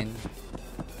it in.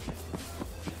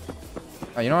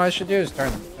 Oh, you know what I should do is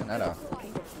turn that off.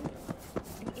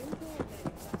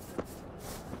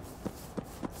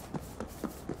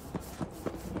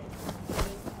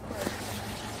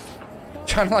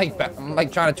 I'm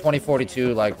like trying to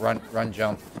 2042 like run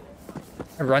jump.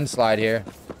 Run slide here.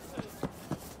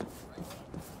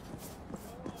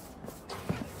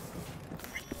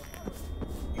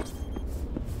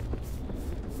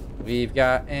 We've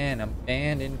got an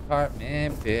abandoned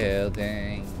apartment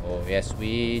building. Oh, yes,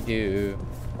 we do.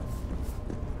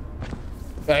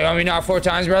 You want me to knock 4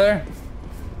 times, brother?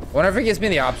 I wonder if it gives me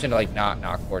the option to, like, not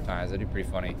knock 4 times. That'd be pretty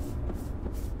funny.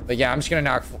 But yeah, I'm just gonna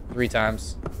knock 3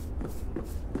 times.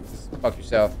 Just fuck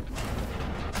yourself.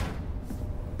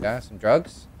 Yeah, some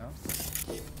drugs? No?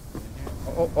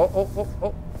 Oh.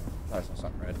 Oh, I saw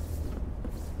something red.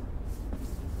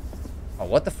 Oh,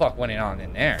 what the fuck went on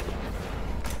in there?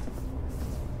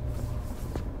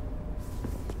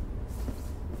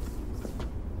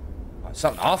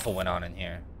 Something awful went on in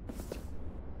here.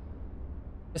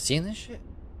 You seen this shit?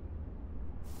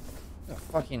 Oh,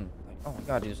 fucking, like, oh my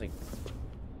god, dude, it's like...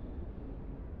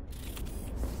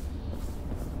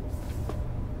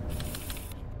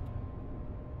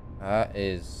 That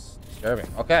is disturbing.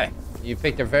 Okay, you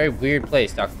picked a very weird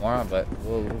place, Takemura, but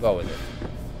we'll go with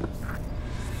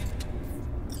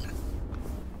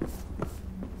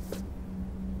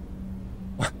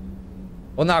it.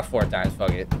 We'll knock 4 times,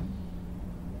 fuck it.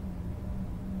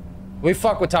 We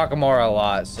fuck with Takemura a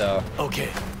lot, so...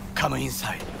 Okay, come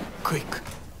inside. Quick.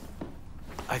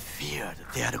 I feared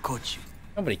they had caught you.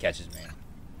 Nobody catches me.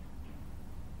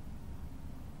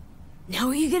 Now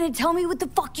are you gonna tell me what the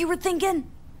fuck you were thinking?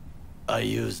 I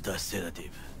used a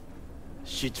sedative.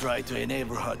 She tried to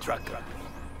enable her tracker.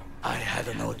 I had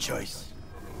no choice.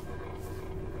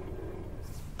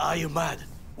 Are you mad?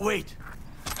 Wait!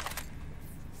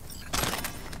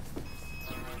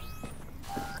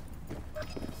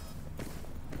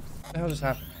 What the hell just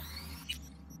happened?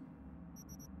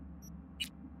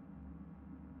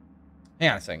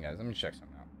 Hang on a second, guys. Let me check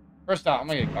something out. First off, I'm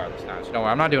gonna get car this time. So don't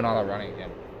worry, I'm not doing all that running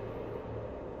again.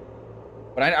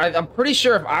 But I'm pretty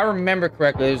sure if I remember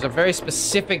correctly, there's a very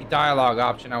specific dialogue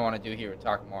option I want to do here with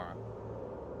Takemura.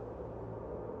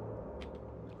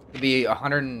 It'd be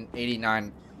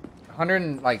 189,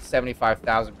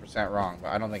 175,000% wrong, but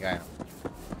I don't think I am.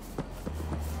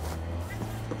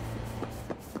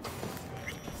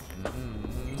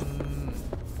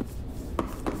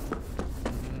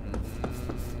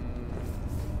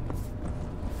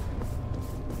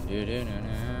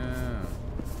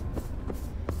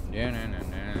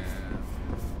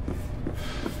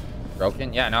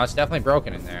 Broken? Yeah, no, it's definitely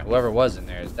broken in there. Whoever was in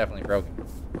there is definitely broken.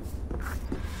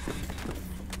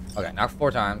 Okay, knock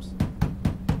 4 times.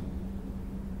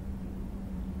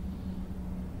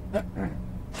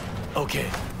 Okay,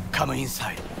 come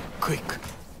inside. Quick.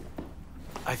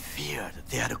 I feared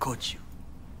they had caught you.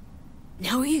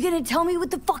 Now are you gonna tell me what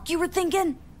the fuck you were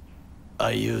thinking?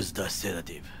 I used a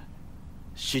sedative.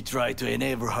 She tried to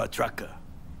enable her tracker.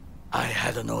 I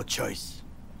had no choice.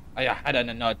 I had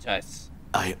no choice.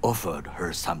 I offered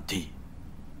her some tea.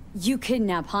 You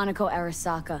kidnap Hanako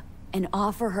Arasaka and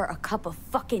offer her a cup of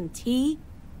fucking tea?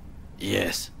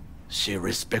 Yes, she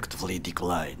respectfully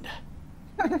declined.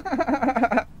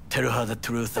 Tell her the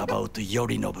truth about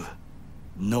Yorinobu.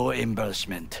 No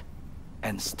embarrassment.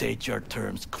 And state your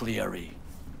terms clearly.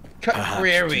 Perhaps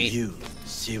to you,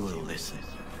 she will listen.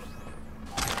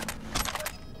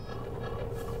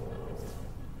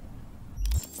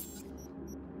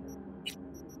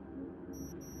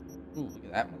 Ooh, look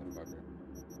at that motherfucker.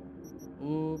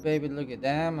 Ooh, baby, look at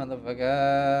that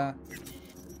motherfucker.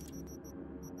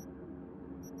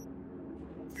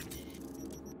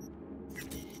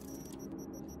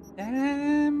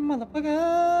 Damn,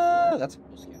 motherfucker. That's a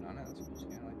cool skin on it. That's a cool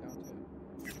skin. I like that one too.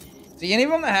 See, any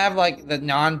of them that have like the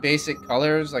non-basic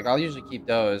colors, like I'll usually keep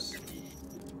those.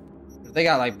 If they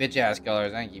got like bitch ass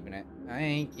colors, I ain't keeping it. I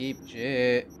ain't keeping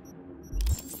shit.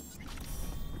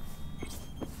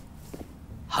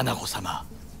 花子様、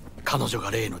彼女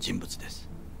が例の人物です。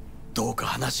どうか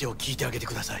話を聞いてあげて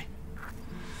ください。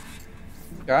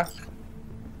Okay.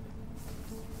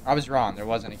 I was wrong. There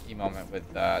wasn't a key moment with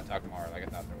Takemura like I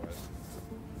thought there was.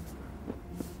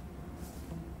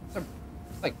 It's a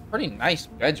like pretty nice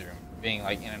bedroom, being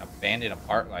like in an abandoned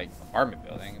apartment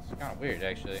building. It's kind of weird,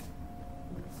 actually.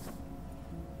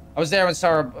 I was there when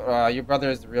Sarah, your brother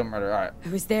is the real murderer. All right. I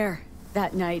was there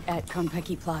that night at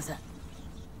Konpeki Plaza.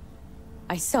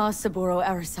 I saw Saburo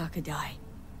Arasaka die.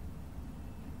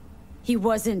 He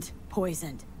wasn't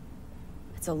poisoned.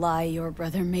 It's a lie your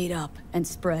brother made up and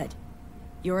spread.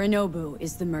 Yorinobu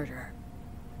is the murderer.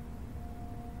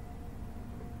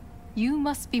 You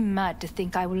must be mad to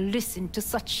think I will listen to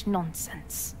such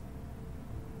nonsense.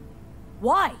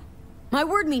 Why? My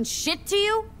word means shit to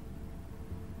you?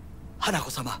 花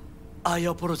子様, I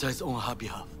apologize on her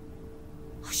behalf.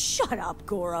 Shut up,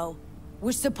 Goro.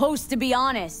 We're supposed to be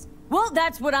honest. Well,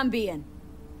 that's what I'm being.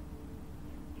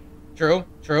 True,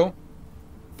 true.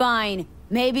 Fine.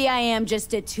 Maybe I am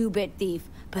just a 2-bit thief,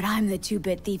 but I'm the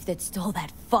 2-bit thief that stole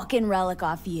that fucking relic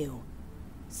off you.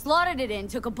 Slotted it in,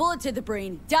 took a bullet to the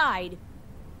brain, died.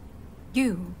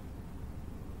 You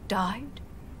died?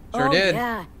 Sure did.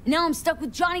 Yeah. Now I'm stuck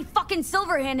with Johnny fucking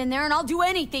Silverhand in there and I'll do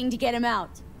anything to get him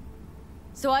out.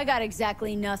 So I got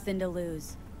exactly nothing to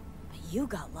lose. But you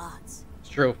got lots. It's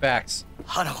true, facts.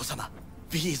 Hanako-sama,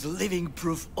 V is living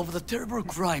proof of the terrible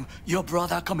crime your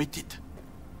brother committed.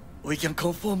 We can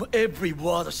confirm every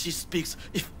word she speaks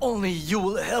if only you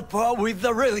will help her with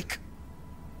the relic.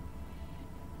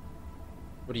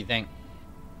 What do you think?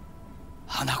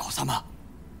 Hanako-sama.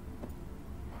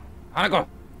 Hanako!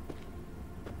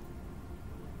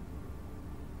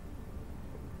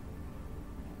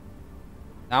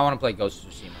 Now I want to play Ghost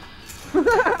of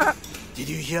Tsushima. Did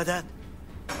you hear that?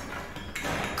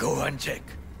 Go and check.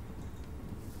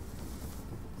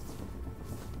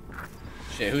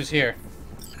 Shit, who's here?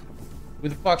 Who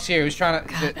the fuck's here? Who's trying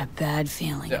to... Got a bad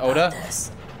feeling about Oda?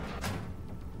 This.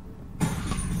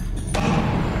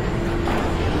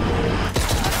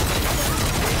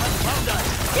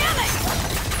 Damn it!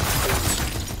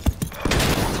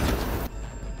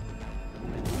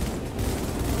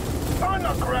 On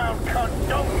the ground, cunt,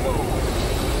 don't move!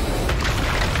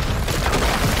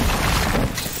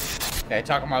 Okay,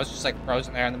 Takemura was just like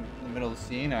frozen there in the middle of the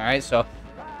scene. Alright, so...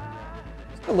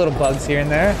 Just a little bugs here and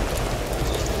there.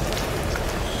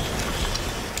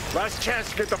 Last chance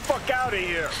to get the fuck out of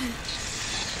here.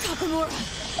 Takemura,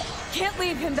 can't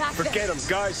leave him back there. Forget him,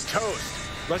 guy's toast.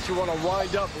 Unless you want to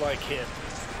wind up like him.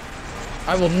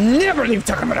 I will never leave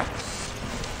Takemura!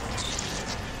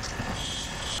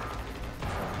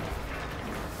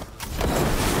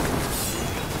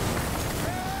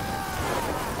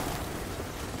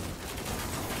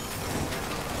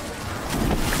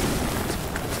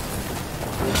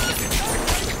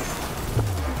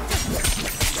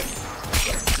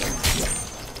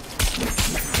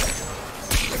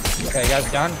 Okay, you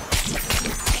guys done?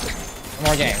 One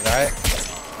more games, alright? I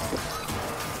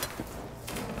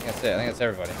think that's it. I think that's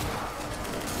everybody.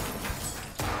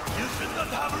 You should not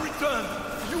have a return.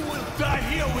 You will die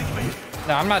here with me.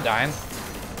 No, I'm not dying.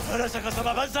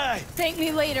 Arasaka-sama, banzai! Thank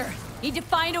me later. Need to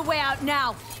find a way out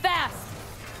now. Fast!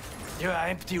 There are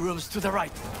empty rooms to the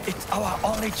right. It's our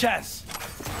only chance.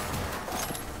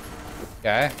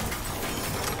 Okay.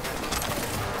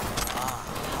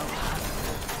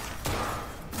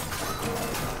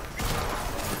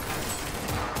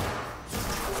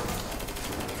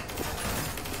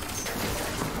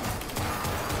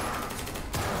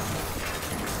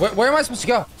 Where am I supposed to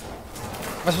go? Am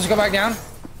I supposed to go back down?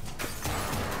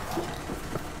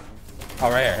 Oh,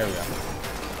 right here. Here we go.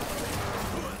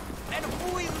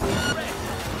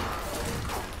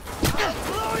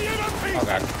 Oh,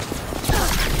 God.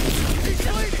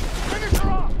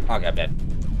 Oh, God, dead.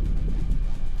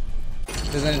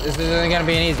 This isn't going to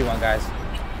be an easy one, guys.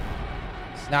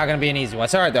 It's not going to be an easy one.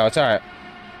 It's all right, though. It's all right.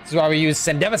 This is why we use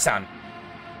Sendevasan.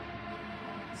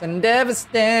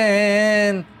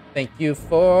 Sendevasan. Thank you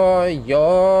for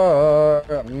your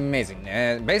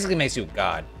amazingness. Basically makes you a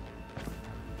god.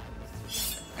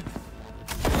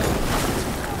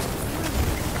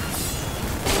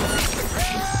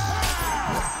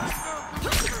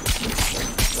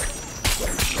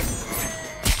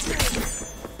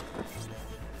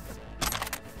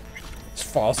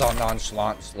 Just falls all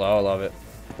nonchalant, slow. I love it.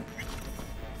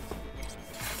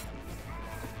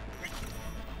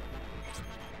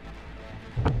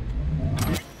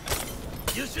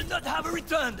 You should not have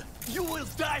returned. You will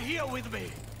die here with me.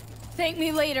 Thank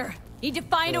me later. Need to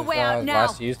find a was, way out now.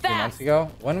 last used 2 months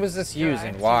ago. When was this used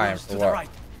and why and for what? Right.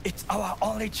 It's our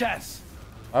only chance.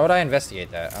 Why would I investigate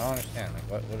that? I don't understand. Like,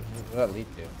 what would that lead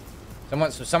to?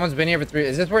 Someone's been here for 3.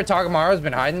 Is this where Takemura's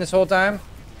been hiding this whole time?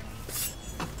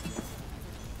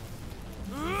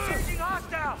 Go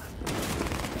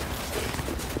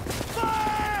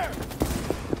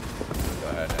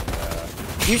ahead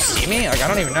and, do you see me? Like, I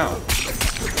don't even know.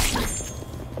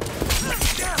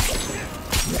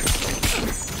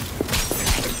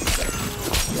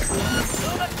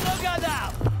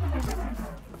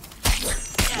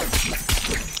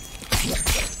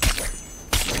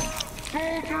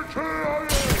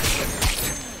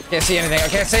 Can't see anything. I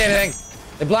can't see anything.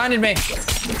 They blinded me.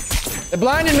 They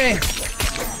blinded me.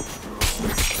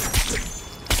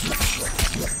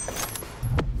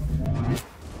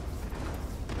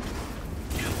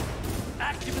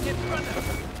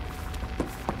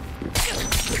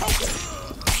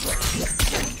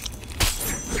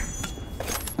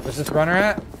 Where's this runner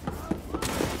at?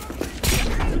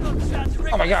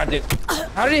 Oh my god, dude.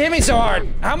 How did he hit me so hard?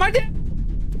 How am I dead?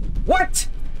 What?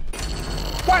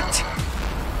 What?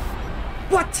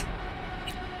 What?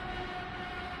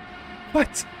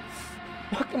 What?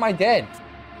 Fuck, am I dead?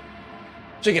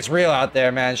 Shit gets real out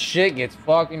there, man. Shit gets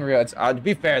fucking real. It's, to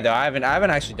be fair though, I haven't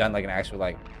actually done like an actual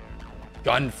like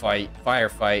gunfight,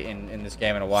 firefight in this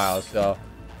game in a while. So,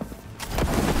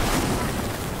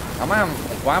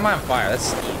 why am I on fire? That's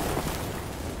steam.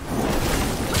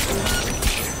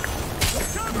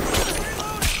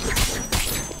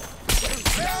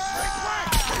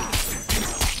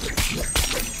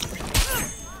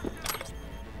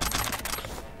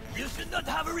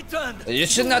 You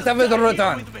should not have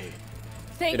returned.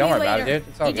 Thank Don't me worry about later. it, dude.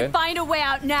 It's all Need good. to find a way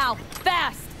out now.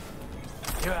 Fast.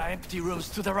 There are empty rooms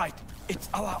to the right. It's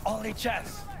our only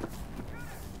chance.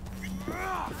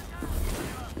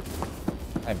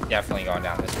 I'm definitely going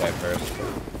down this way first.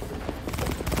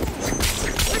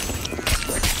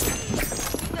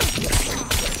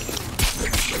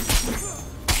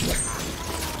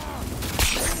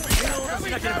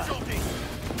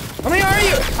 How many are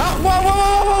you? Oh, whoa, whoa,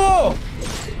 whoa, whoa, whoa!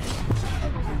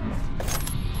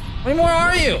 How many more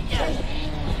are you?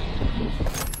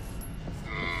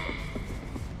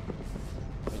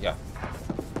 There we go.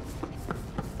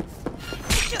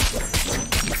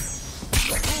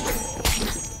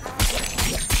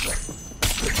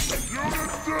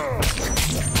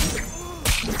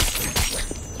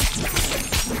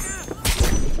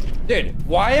 Dude,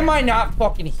 why am I not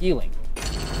fucking healing?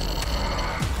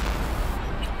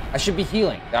 I should be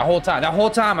healing that whole time. That whole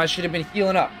time I should have been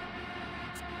healing up.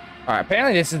 Alright,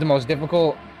 apparently this is the most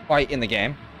difficult fight in the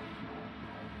game.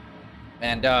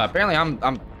 And apparently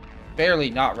I'm barely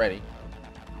not ready.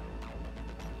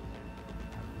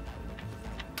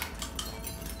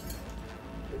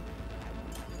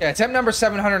 Yeah, attempt number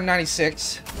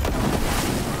 796.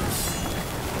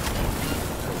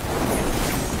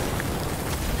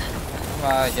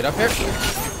 Get up here.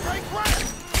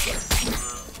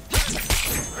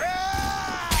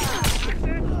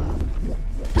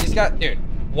 He's got, dude,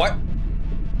 what?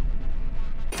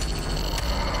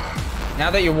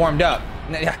 Now that you're warmed up,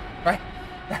 yeah, right?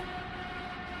 Now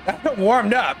that I'm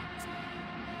warmed up,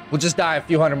 we'll just die a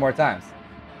few hundred more times.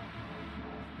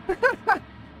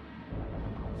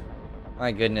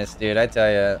 My goodness, dude, I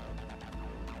tell you,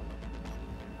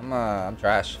 I'm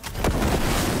trash.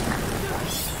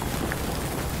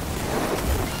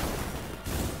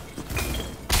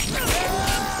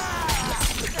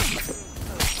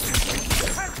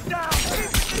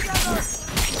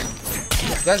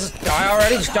 You guys just die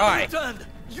already? Just die.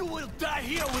 You will die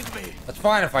here with me. That's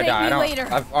fine if I die.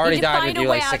 I've already died with you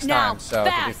like 6 times, so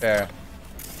to be fair.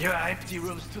 There are empty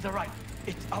rooms to the right.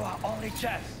 It's our only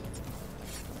chance.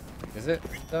 Is it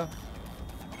though?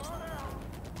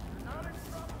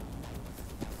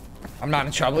 I'm not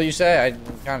in trouble, you say? I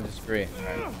kind of disagree.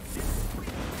 Right.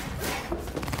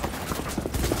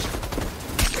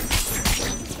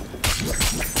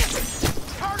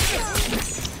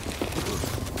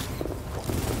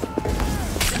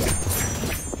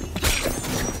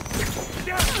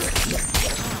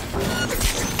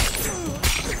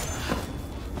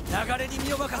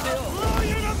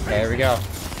 Okay, here we go.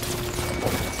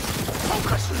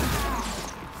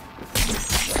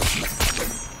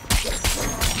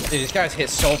 Dude, these guys hit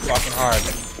so fucking hard.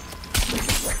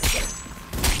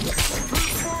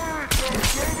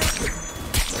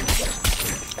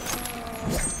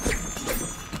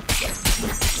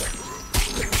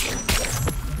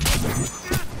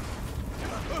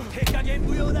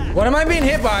 What am I being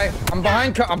hit by? I'm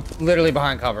behind I'm literally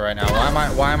behind cover right now.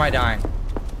 Why am I dying?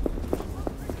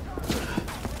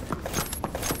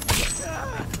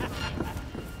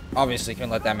 Obviously, couldn't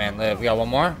let that man live. We got one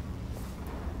more.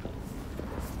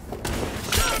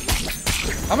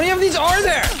 How many of these are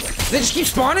there? They just keep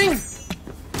spawning?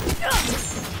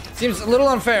 Seems a little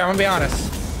unfair, I'm gonna be honest.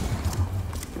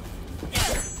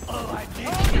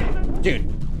 Dude.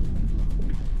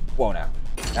 Whoa now.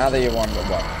 Now that you're one,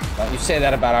 what? Don't you say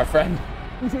that about our friend.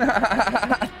 You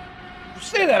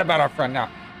say that about our friend now.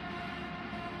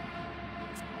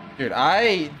 Dude,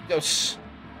 this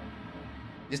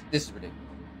is ridiculous.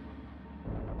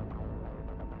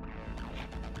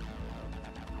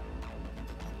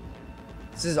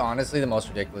 This is honestly the most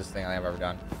ridiculous thing I've ever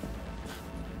done.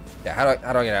 Yeah,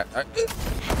 how do I get out?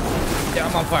 Yeah,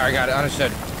 I'm on fire. I got it.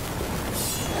 Understood.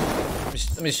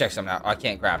 Let me just check something out. Oh, I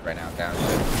can't grab right now. Okay,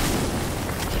 understood.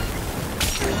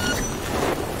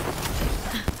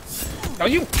 Oh,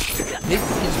 you! He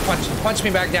just punched me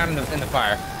back down in the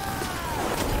fire.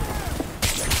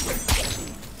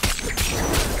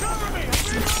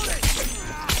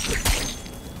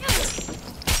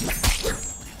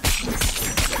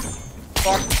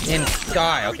 Fucking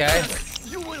die, okay?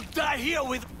 You will die here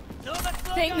with.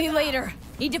 Thank me later.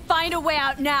 Need to find a way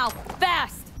out now.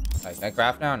 Fast! Alright, can I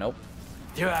craft now? Nope.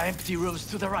 There are empty rooms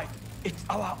to the right. It's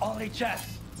our only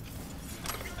chance.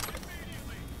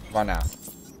 Come on now.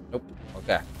 Nope.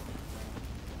 Okay.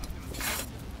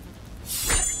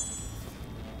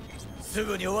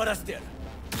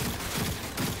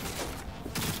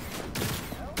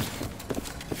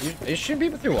 Are you shooting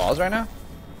people through walls right now?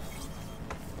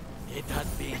 It has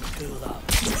been too long.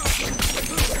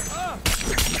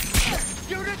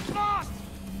 Unit lost!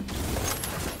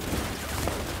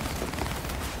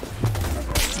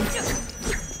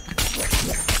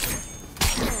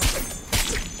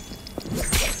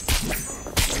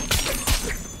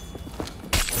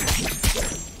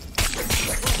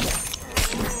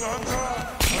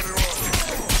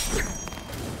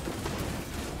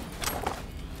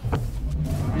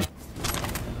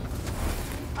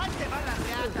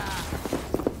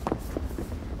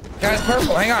 Guy's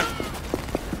purple, hang on.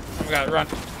 Oh my god, run.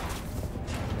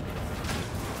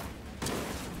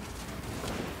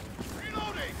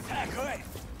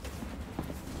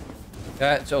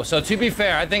 So to be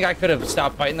fair, I think I could have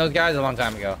stopped fighting those guys a long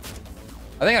time ago.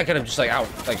 I think I could have just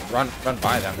run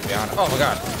by them, to be honest. Oh my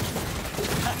god.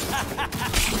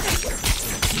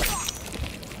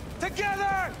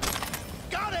 Together!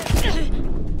 Got it!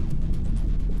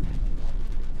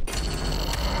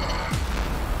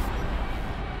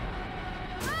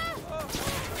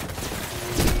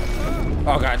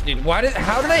 Oh god, dude,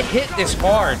 how did I hit this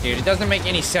hard, dude? It doesn't make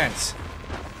any sense.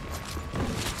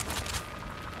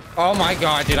 Oh my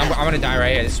god, dude, I'm gonna die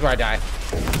right here. This is where I die.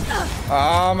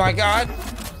 Oh my god.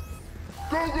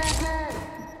 Go, go, go!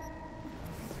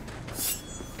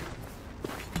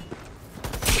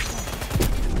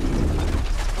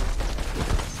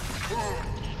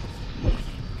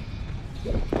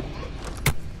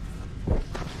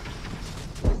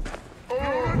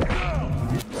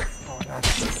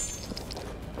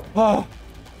 Oh.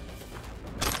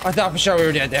 I thought for sure we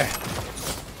were dead there.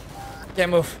 Can't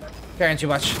move. Carrying too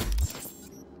much.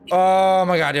 Oh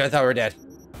my god, dude, I thought we were dead.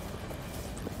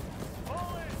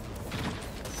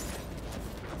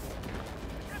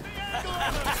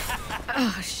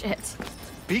 Oh, shit.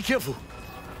 Be careful.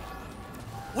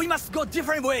 We must go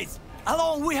different ways.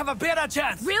 Alone, we have a better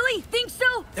chance. Really? Think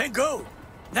so? Then go.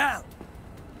 Now.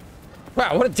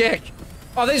 Wow, what a dick.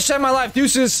 Oh, they just saved my life.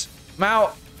 Deuces. I'm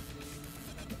out.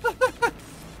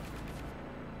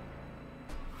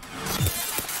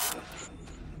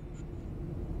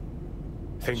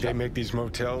 Think they make these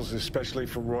motels especially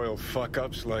for royal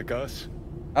fuck-ups like us?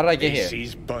 How did I get here?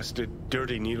 AC's busted,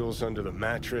 dirty needles under the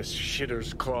mattress,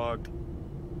 shitters clogged.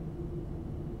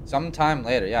 Sometime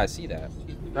later. Yeah, I see that.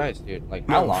 Jesus Christ, dude. Like,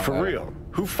 how long? For real.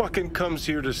 Who fucking comes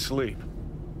here to sleep?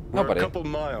 We're Nobody. a couple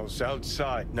miles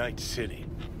outside Night City.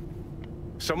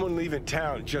 Someone leaving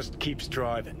town just keeps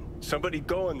driving. Somebody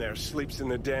going there sleeps in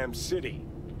the damn city.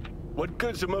 What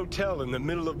good's a motel in the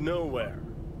middle of nowhere?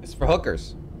 It's for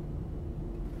hookers.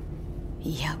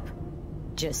 Yep.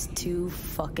 Just two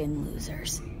fucking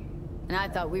losers. And I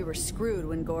thought we were screwed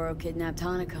when Goro kidnapped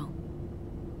Hanako.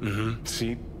 Mm-hmm.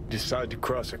 See, decide to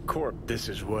cross a corp, this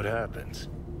is what happens.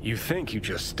 You think you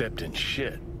just stepped in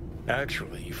shit.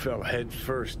 Actually, you fell head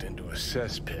first into a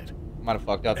cesspit. Might have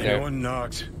fucked up there. Anyone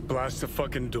knocks, blast the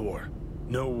fucking door.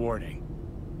 No warning.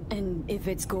 And if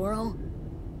it's Goro?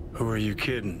 Who are you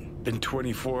kidding? Been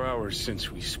 24 hours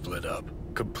since we split up.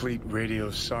 Complete radio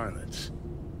silence.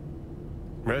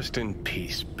 Rest in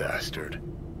peace, bastard.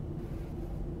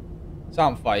 Saw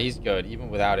him fight. He's good, even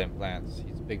without implants.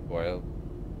 He's a big boy.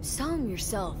 Saw him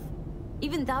yourself.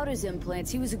 Even without his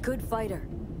implants, he was a good fighter.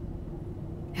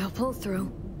 I'll pull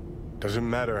through. Doesn't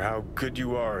matter how good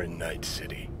you are in Night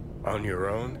City. On your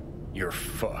own, you're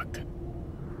fucked.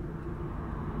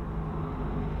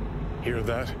 Hear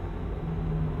that?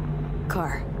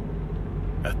 Car.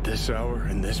 At this hour,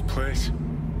 in this place?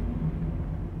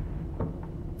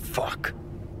 Fuck.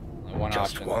 One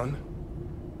Just option. one?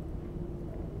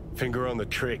 Finger on the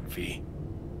trig, V.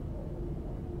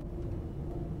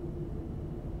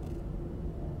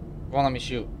 Won't let me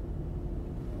shoot.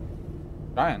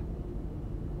 Trying.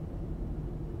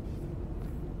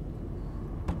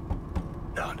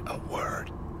 Not a word.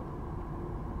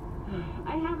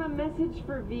 I have a message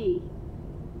for V.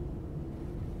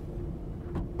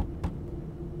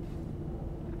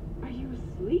 Are you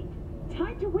asleep?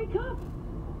 Time to wake up.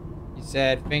 He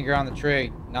said, "Finger on the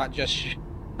trig, not just shoot."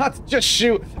 That's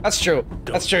true.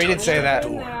 That's true. He did say that.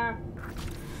 In I there.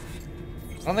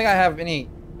 don't think I have any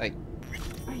like.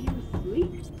 Are you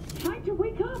asleep? Time to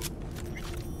wake up.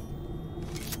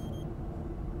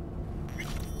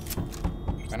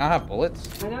 Do I not have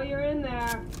bullets? I know you're in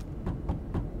there.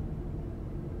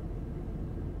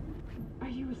 Are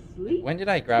you asleep? When did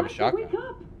I grab a Time to shotgun? wake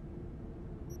up.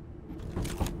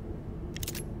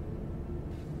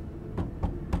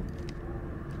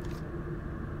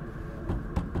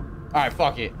 All right,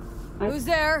 fuck it. Who's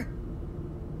there?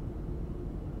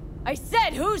 I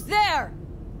said, who's there?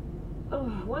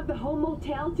 Oh, want the whole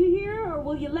motel to hear, or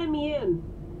will you let me in?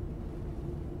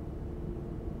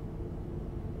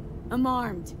 I'm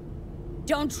armed.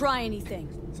 Don't try anything.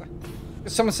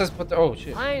 Someone says, "Put the." Oh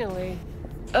shit. Finally.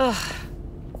 Ugh.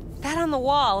 That on the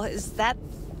wall, is that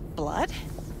blood?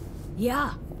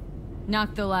 Yeah.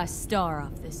 Knock the last star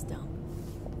off this dump.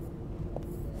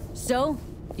 So,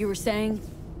 you were saying,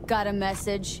 got a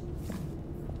message?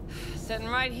 Sitting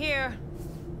right here.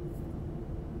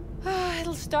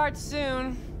 It'll start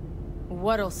soon.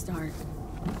 What'll start?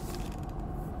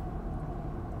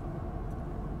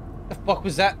 The fuck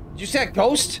was that? Did you see that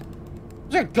ghost?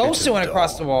 Was there a ghost that went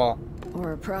across the wall?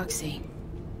 Or a proxy?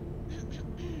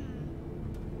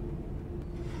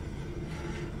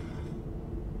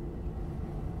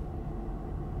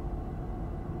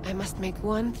 I must make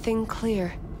one thing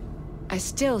clear. I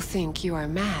still think you are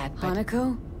mad, but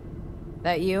Hanako?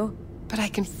 That you? I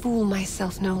can fool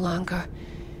myself no longer.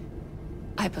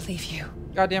 I believe you.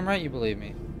 Goddamn right, you believe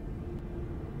me.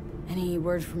 Any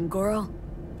word from Goro?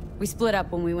 We split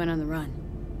up when we went on the run.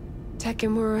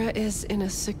 Takemura is in a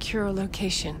secure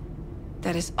location.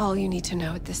 That is all you need to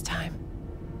know at this time.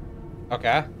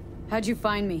 Okay. How'd you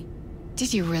find me?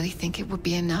 Did you really think it would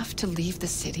be enough to leave the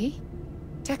city?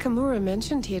 Takemura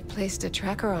mentioned he had placed a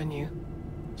tracker on you.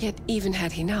 Yet even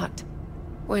had he not,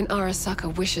 when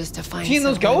Arasaka wishes to find Seen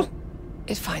those someone, ghosts?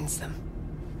 it finds them.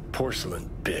 Porcelain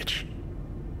bitch.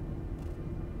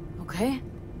 Okay.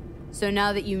 So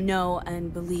now that you know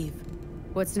and believe,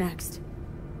 what's next?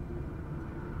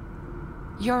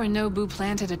 Yorinobu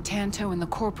planted a Tanto in the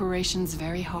corporation's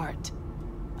very heart.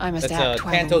 I must That's act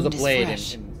while the Tanto's a wound is blade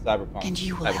fresh, in Cyberpunk. and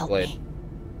you will Type of help blade. me.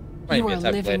 Might You be a are type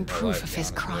of living blade in real proof life, of to be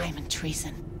his honest with you. crime and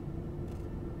treason.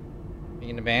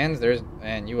 Speaking of bands,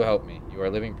 and you will help me. You are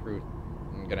living proof.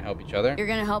 I'm gonna help each other. You're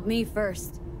gonna help me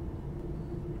first.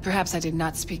 Perhaps I did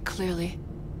not speak clearly.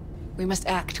 We must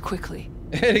act quickly.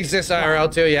 It exists IRL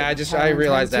too. Yeah, I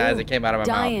realized that as it came out of my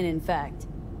mouth. Dying, in fact.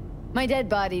 My dead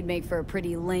body'd make for a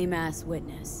pretty lame-ass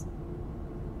witness.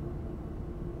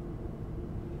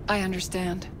 I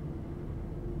understand.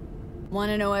 Want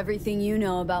to know everything you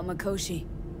know about Mikoshi?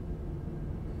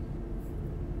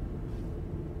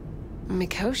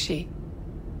 Mikoshi,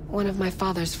 one of my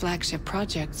father's flagship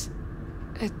projects.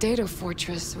 A data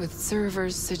fortress with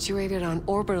servers situated on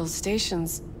orbital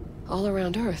stations all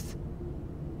around Earth.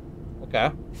 Okay.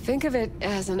 Think of it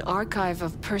as an archive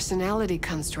of personality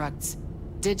constructs,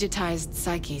 digitized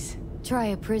psyches. Try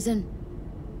a prison?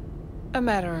 A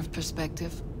matter of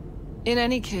perspective. In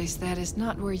any case, that is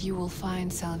not where you will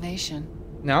find salvation.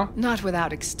 No? Not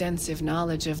without extensive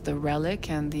knowledge of the relic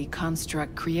and the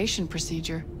construct creation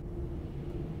procedure.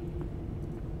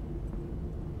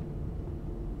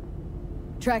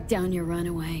 Track down your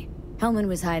runaway. Hellman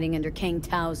was hiding under Kang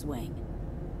Tao's wing.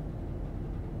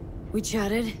 We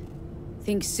chatted.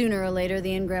 Think sooner or later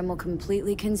the engram will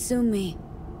completely consume me.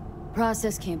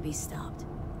 Process can't be stopped.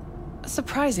 A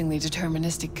surprisingly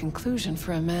deterministic conclusion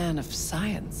for a man of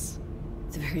science.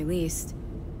 At the very least,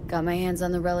 got my hands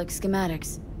on the relic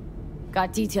schematics.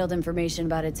 Got detailed information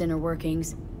about its inner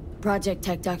workings. Project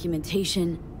tech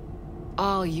documentation.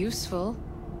 All useful.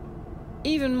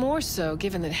 Even more so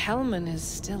given that Hellman is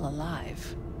still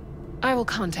alive. I will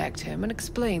contact him and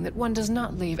explain that one does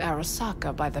not leave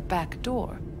Arasaka by the back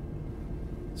door.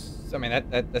 I mean,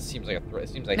 that seems like a threat. It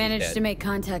seems like Managed he's to dead. make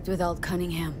contact with Alt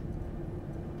Cunningham.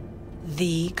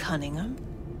 The Cunningham?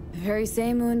 The very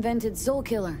same who invented Soul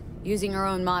Killer, using her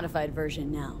own modified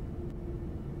version now.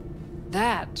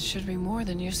 That should be more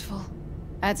than useful.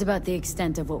 That's about the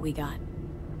extent of what we got.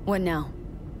 What now?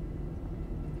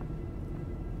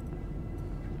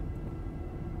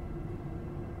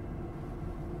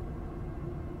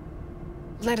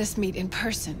 Let us meet in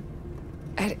person.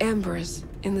 At Amber's,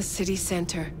 in the city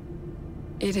center.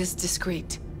 It is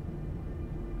discreet.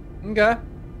 Okay.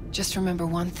 Just remember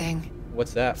one thing.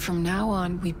 What's that? From now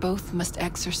on, we both must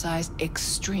exercise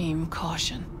extreme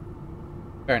caution.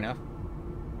 Fair enough.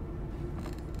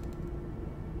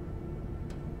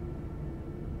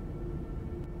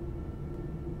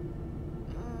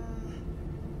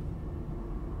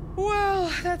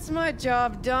 Well, that's my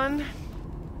job done.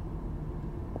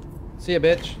 See ya,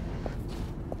 bitch.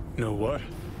 Know what?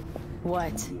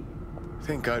 What?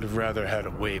 Think I'd have rather had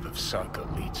a wave of Saka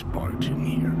elites barge in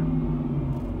here.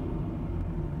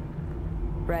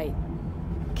 Right.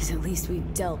 Because at least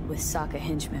we've dealt with Sokka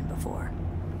henchmen before.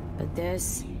 But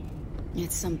this,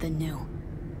 it's something new.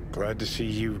 Glad to see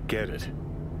you get it.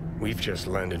 We've just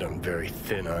landed on very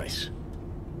thin ice.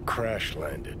 Crash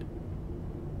landed.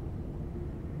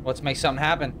 Let's make something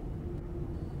happen.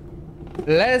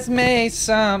 Let's make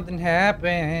something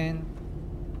happen.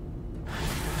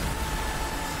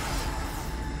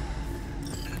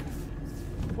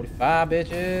 Five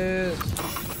bitches.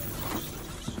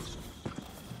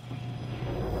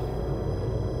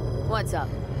 What's up?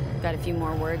 Got a few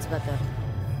more words about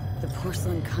the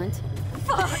porcelain cunt?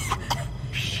 Fuck!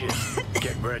 Shit.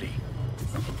 Get ready.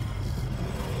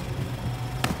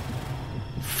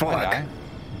 Fuck.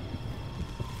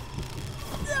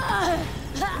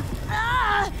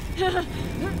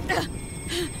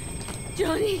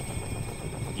 Johnny?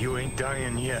 You ain't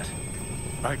dying yet.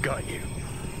 I got you.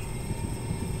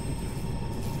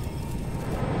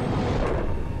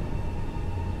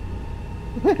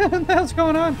 What the hell's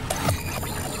going on?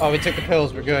 Oh, we took the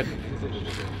pills. We're good.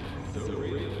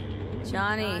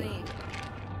 Johnny.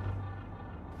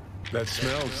 That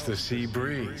smells the sea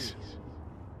breeze.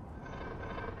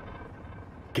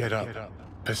 Get up.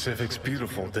 Pacific's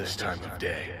beautiful this time of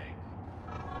day.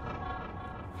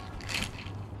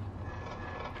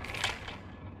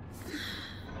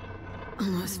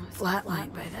 Almost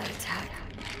flatlined by that attack.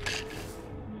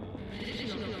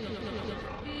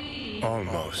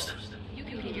 Almost.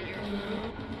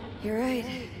 You're right.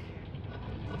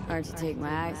 Hard to take my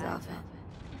eyes off it.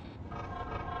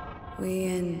 We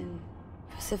in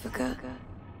Pacifica?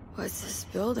 What's this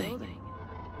building?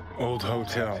 Old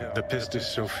hotel, the Pistis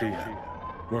Sophia.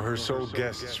 We're her sole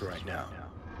guests right now.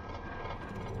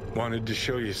 Wanted to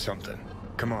show you something.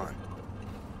 Come on.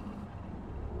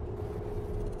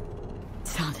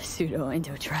 Saw the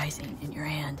pseudo-endotrizine in your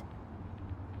hand.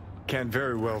 Can't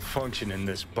very well function in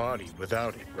this body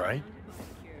without it, right?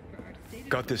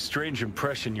 Got this strange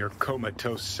impression your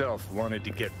comatose self wanted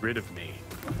to get rid of me.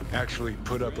 Actually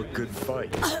put up a good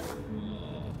fight.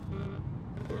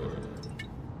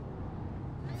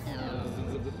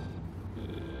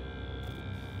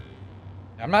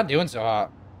 I'm not doing so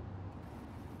hot.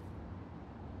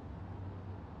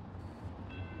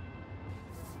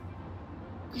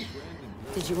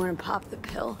 Did you want to pop the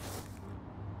pill?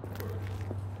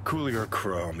 Coolier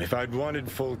Chrome, if I'd wanted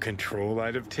full control,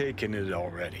 I'd have taken it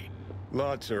already.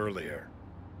 Lots earlier.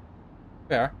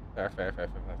 Fair. Fair.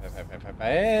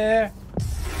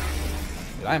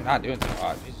 Dude, I'm not doing so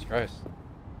hot. Jesus Christ.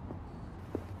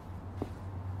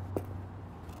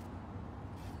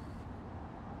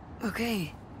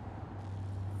 Okay.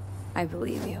 I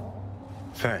believe you.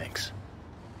 Thanks.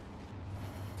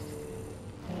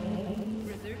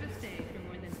 Reserve a stay for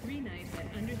more than 3 nights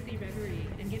at Undersea Reverie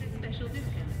and get a special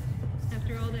discount.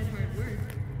 After all that hard work,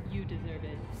 you deserve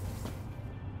it.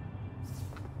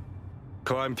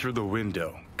 Climb through the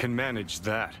window. Can manage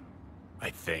that, I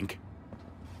think.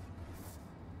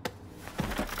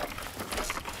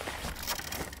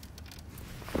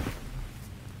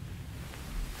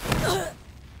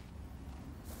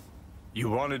 You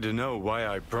wanted to know why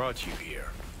I brought you here.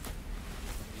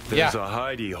 There's a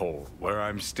hidey hole where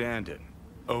I'm standing.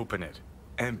 Open it.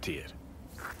 Empty it.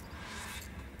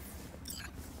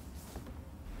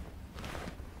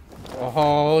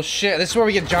 Oh shit, this is where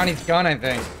we get Johnny's gun, I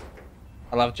think.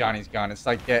 I love Johnny's gun. It's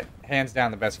like, hands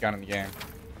down the best gun in the game.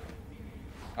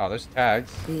 Oh, there's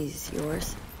tags. These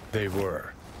yours? They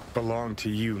were. Belong to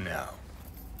you now.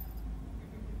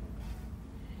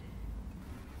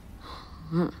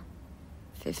 Huh.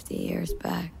 50 years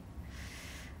back.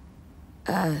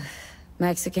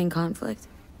 Mexican conflict?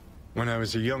 When I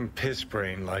was a young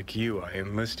pissbrain like you, I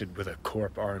enlisted with a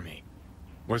Corp army.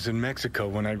 Was in Mexico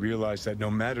when I realized that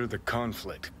no matter the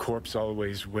conflict, Corps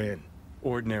always win.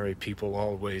 Ordinary people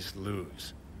always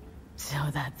lose. So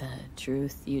that the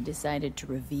truth you decided to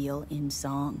reveal in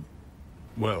song?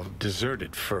 Well,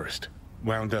 deserted first.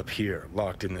 Wound up here,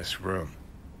 locked in this room.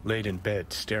 Laid in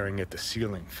bed, staring at the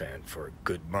ceiling fan for a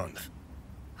good month.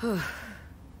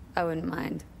 I wouldn't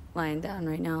mind lying down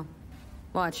right now,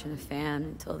 watching a fan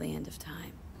until the end of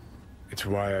time. It's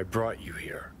why I brought you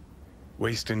here.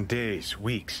 Wasting days,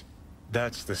 weeks.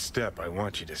 That's the step I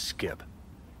want you to skip.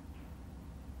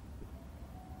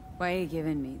 Why are you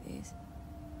giving me these?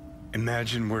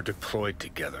 Imagine we're deployed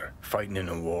together, fighting in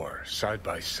a war, side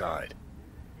by side.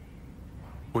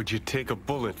 Would you take a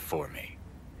bullet for me?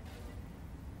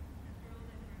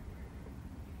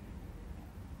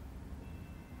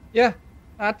 Yeah.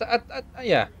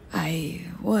 Yeah. I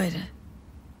would.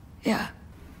 Yeah.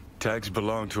 Tags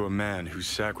belong to a man who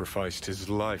sacrificed his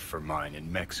life for mine in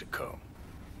Mexico.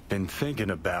 Been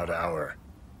thinking about our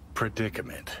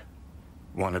predicament.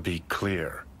 Want to be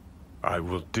clear. I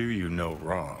will do you no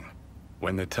wrong.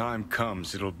 When the time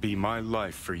comes, it'll be my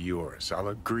life for yours. I'll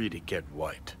agree to get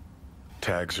wiped.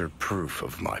 Tags are proof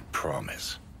of my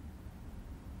promise.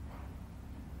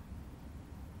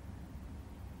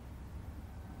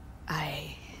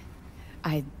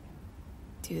 I'd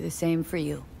do the same for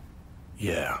you.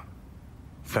 Yeah.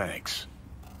 Thanks.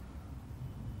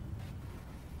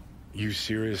 You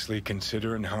seriously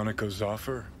considering Hanako's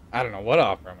offer? I don't know what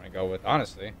offer I'm gonna go with,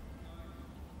 honestly.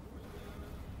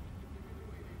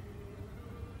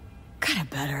 Got a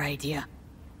better idea.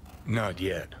 Not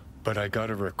yet, but I got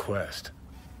a request.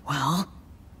 Well?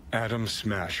 Adam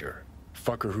Smasher.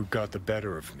 Fucker who got the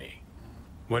better of me.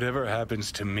 Whatever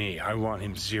happens to me, I want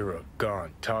him zeroed,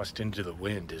 gone, tossed into the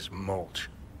wind as mulch.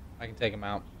 I can take him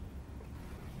out.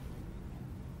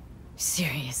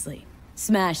 Seriously.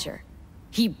 Smasher.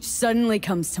 He suddenly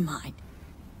comes to mind.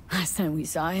 Last time we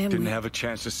saw him... Didn't have a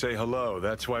chance to say hello.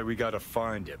 That's why we gotta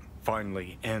find him.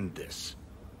 Finally end this.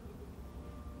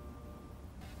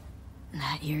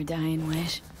 That your dying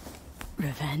wish?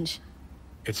 Revenge?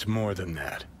 It's more than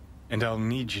that. And I'll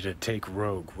need you to take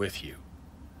Rogue with you.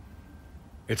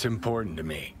 It's important to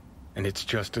me, and it's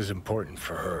just as important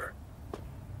for her.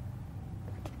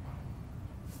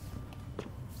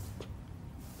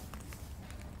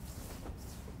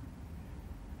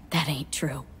 That ain't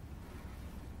true.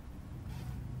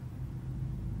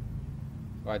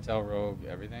 So I tell Rogue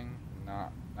everything?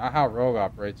 Not how Rogue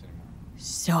operates anymore.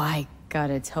 So I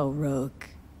gotta tell Rogue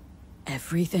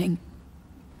everything?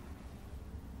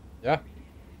 Yeah. I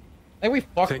think we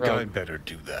fucked Think Rogue. I'd better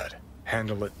do that.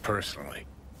 Handle it personally.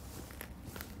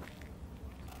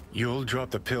 You'll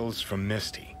drop the pills from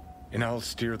Misty, and I'll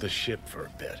steer the ship for a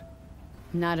bit.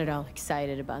 Not at all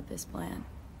excited about this plan.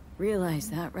 Realize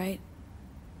that, right?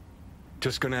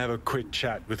 Just gonna have a quick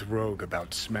chat with Rogue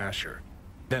about Smasher.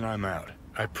 Then I'm out,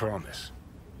 I promise.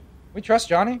 We trust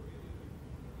Johnny?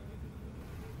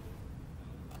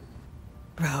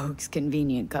 Rogue's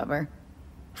convenient cover.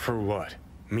 For what?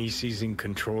 Me seizing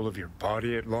control of your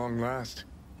body at long last?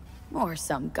 Or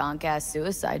some gonk-ass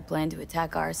suicide plan to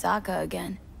attack Arasaka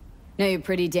again. Know you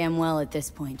pretty damn well at this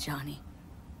point, Johnny.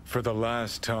 For the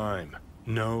last time,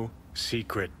 no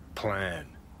secret plan.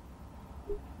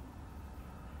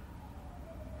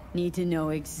 Need to know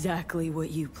exactly what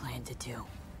you plan to do.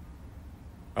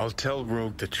 I'll tell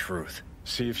Rogue the truth.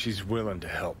 See if she's willing to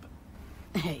help.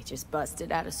 Hey, just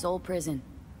busted out of Soul Prison.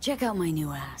 Check out my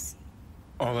new ass.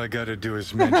 All I gotta do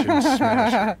is mention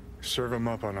Smasher. Serve him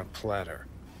up on a platter.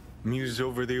 Muse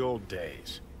over the old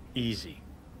days. Easy.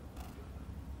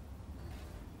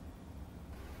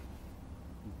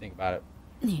 Think about it.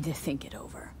 Need to think it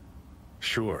over.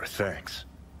 Sure, thanks.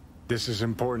 This is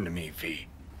important to me, V.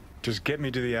 Just get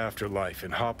me to the afterlife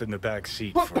and hop in the back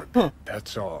seat for a bit.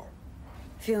 That's all.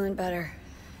 Feeling better.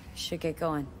 Should get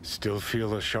going. Still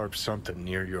feel a sharp something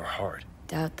near your heart.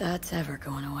 Doubt that's ever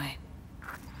going away.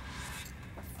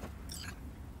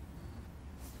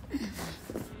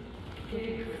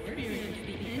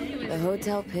 The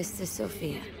Hotel Pista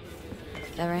Sofia.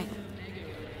 Is that right?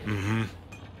 Mm-hmm.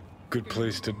 Good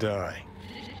place to die.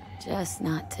 Just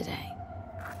not today.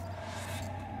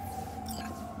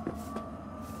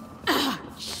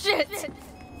 Shit!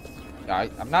 Yeah,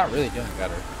 I'm not really doing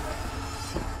better.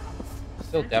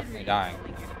 Still definitely dying.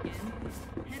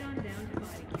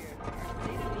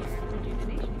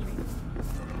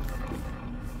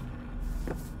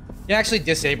 You actually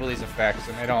disable these effects,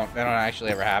 and they don't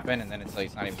actually ever happen, and then it's like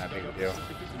it's not even that big of a deal.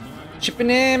 Chipping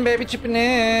in, baby, chipping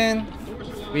in.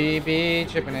 We be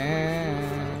chipping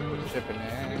in, chipping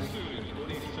in.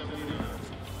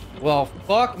 Well,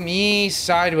 fuck me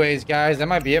sideways, guys. That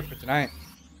might be it for tonight.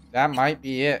 That might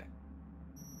be it.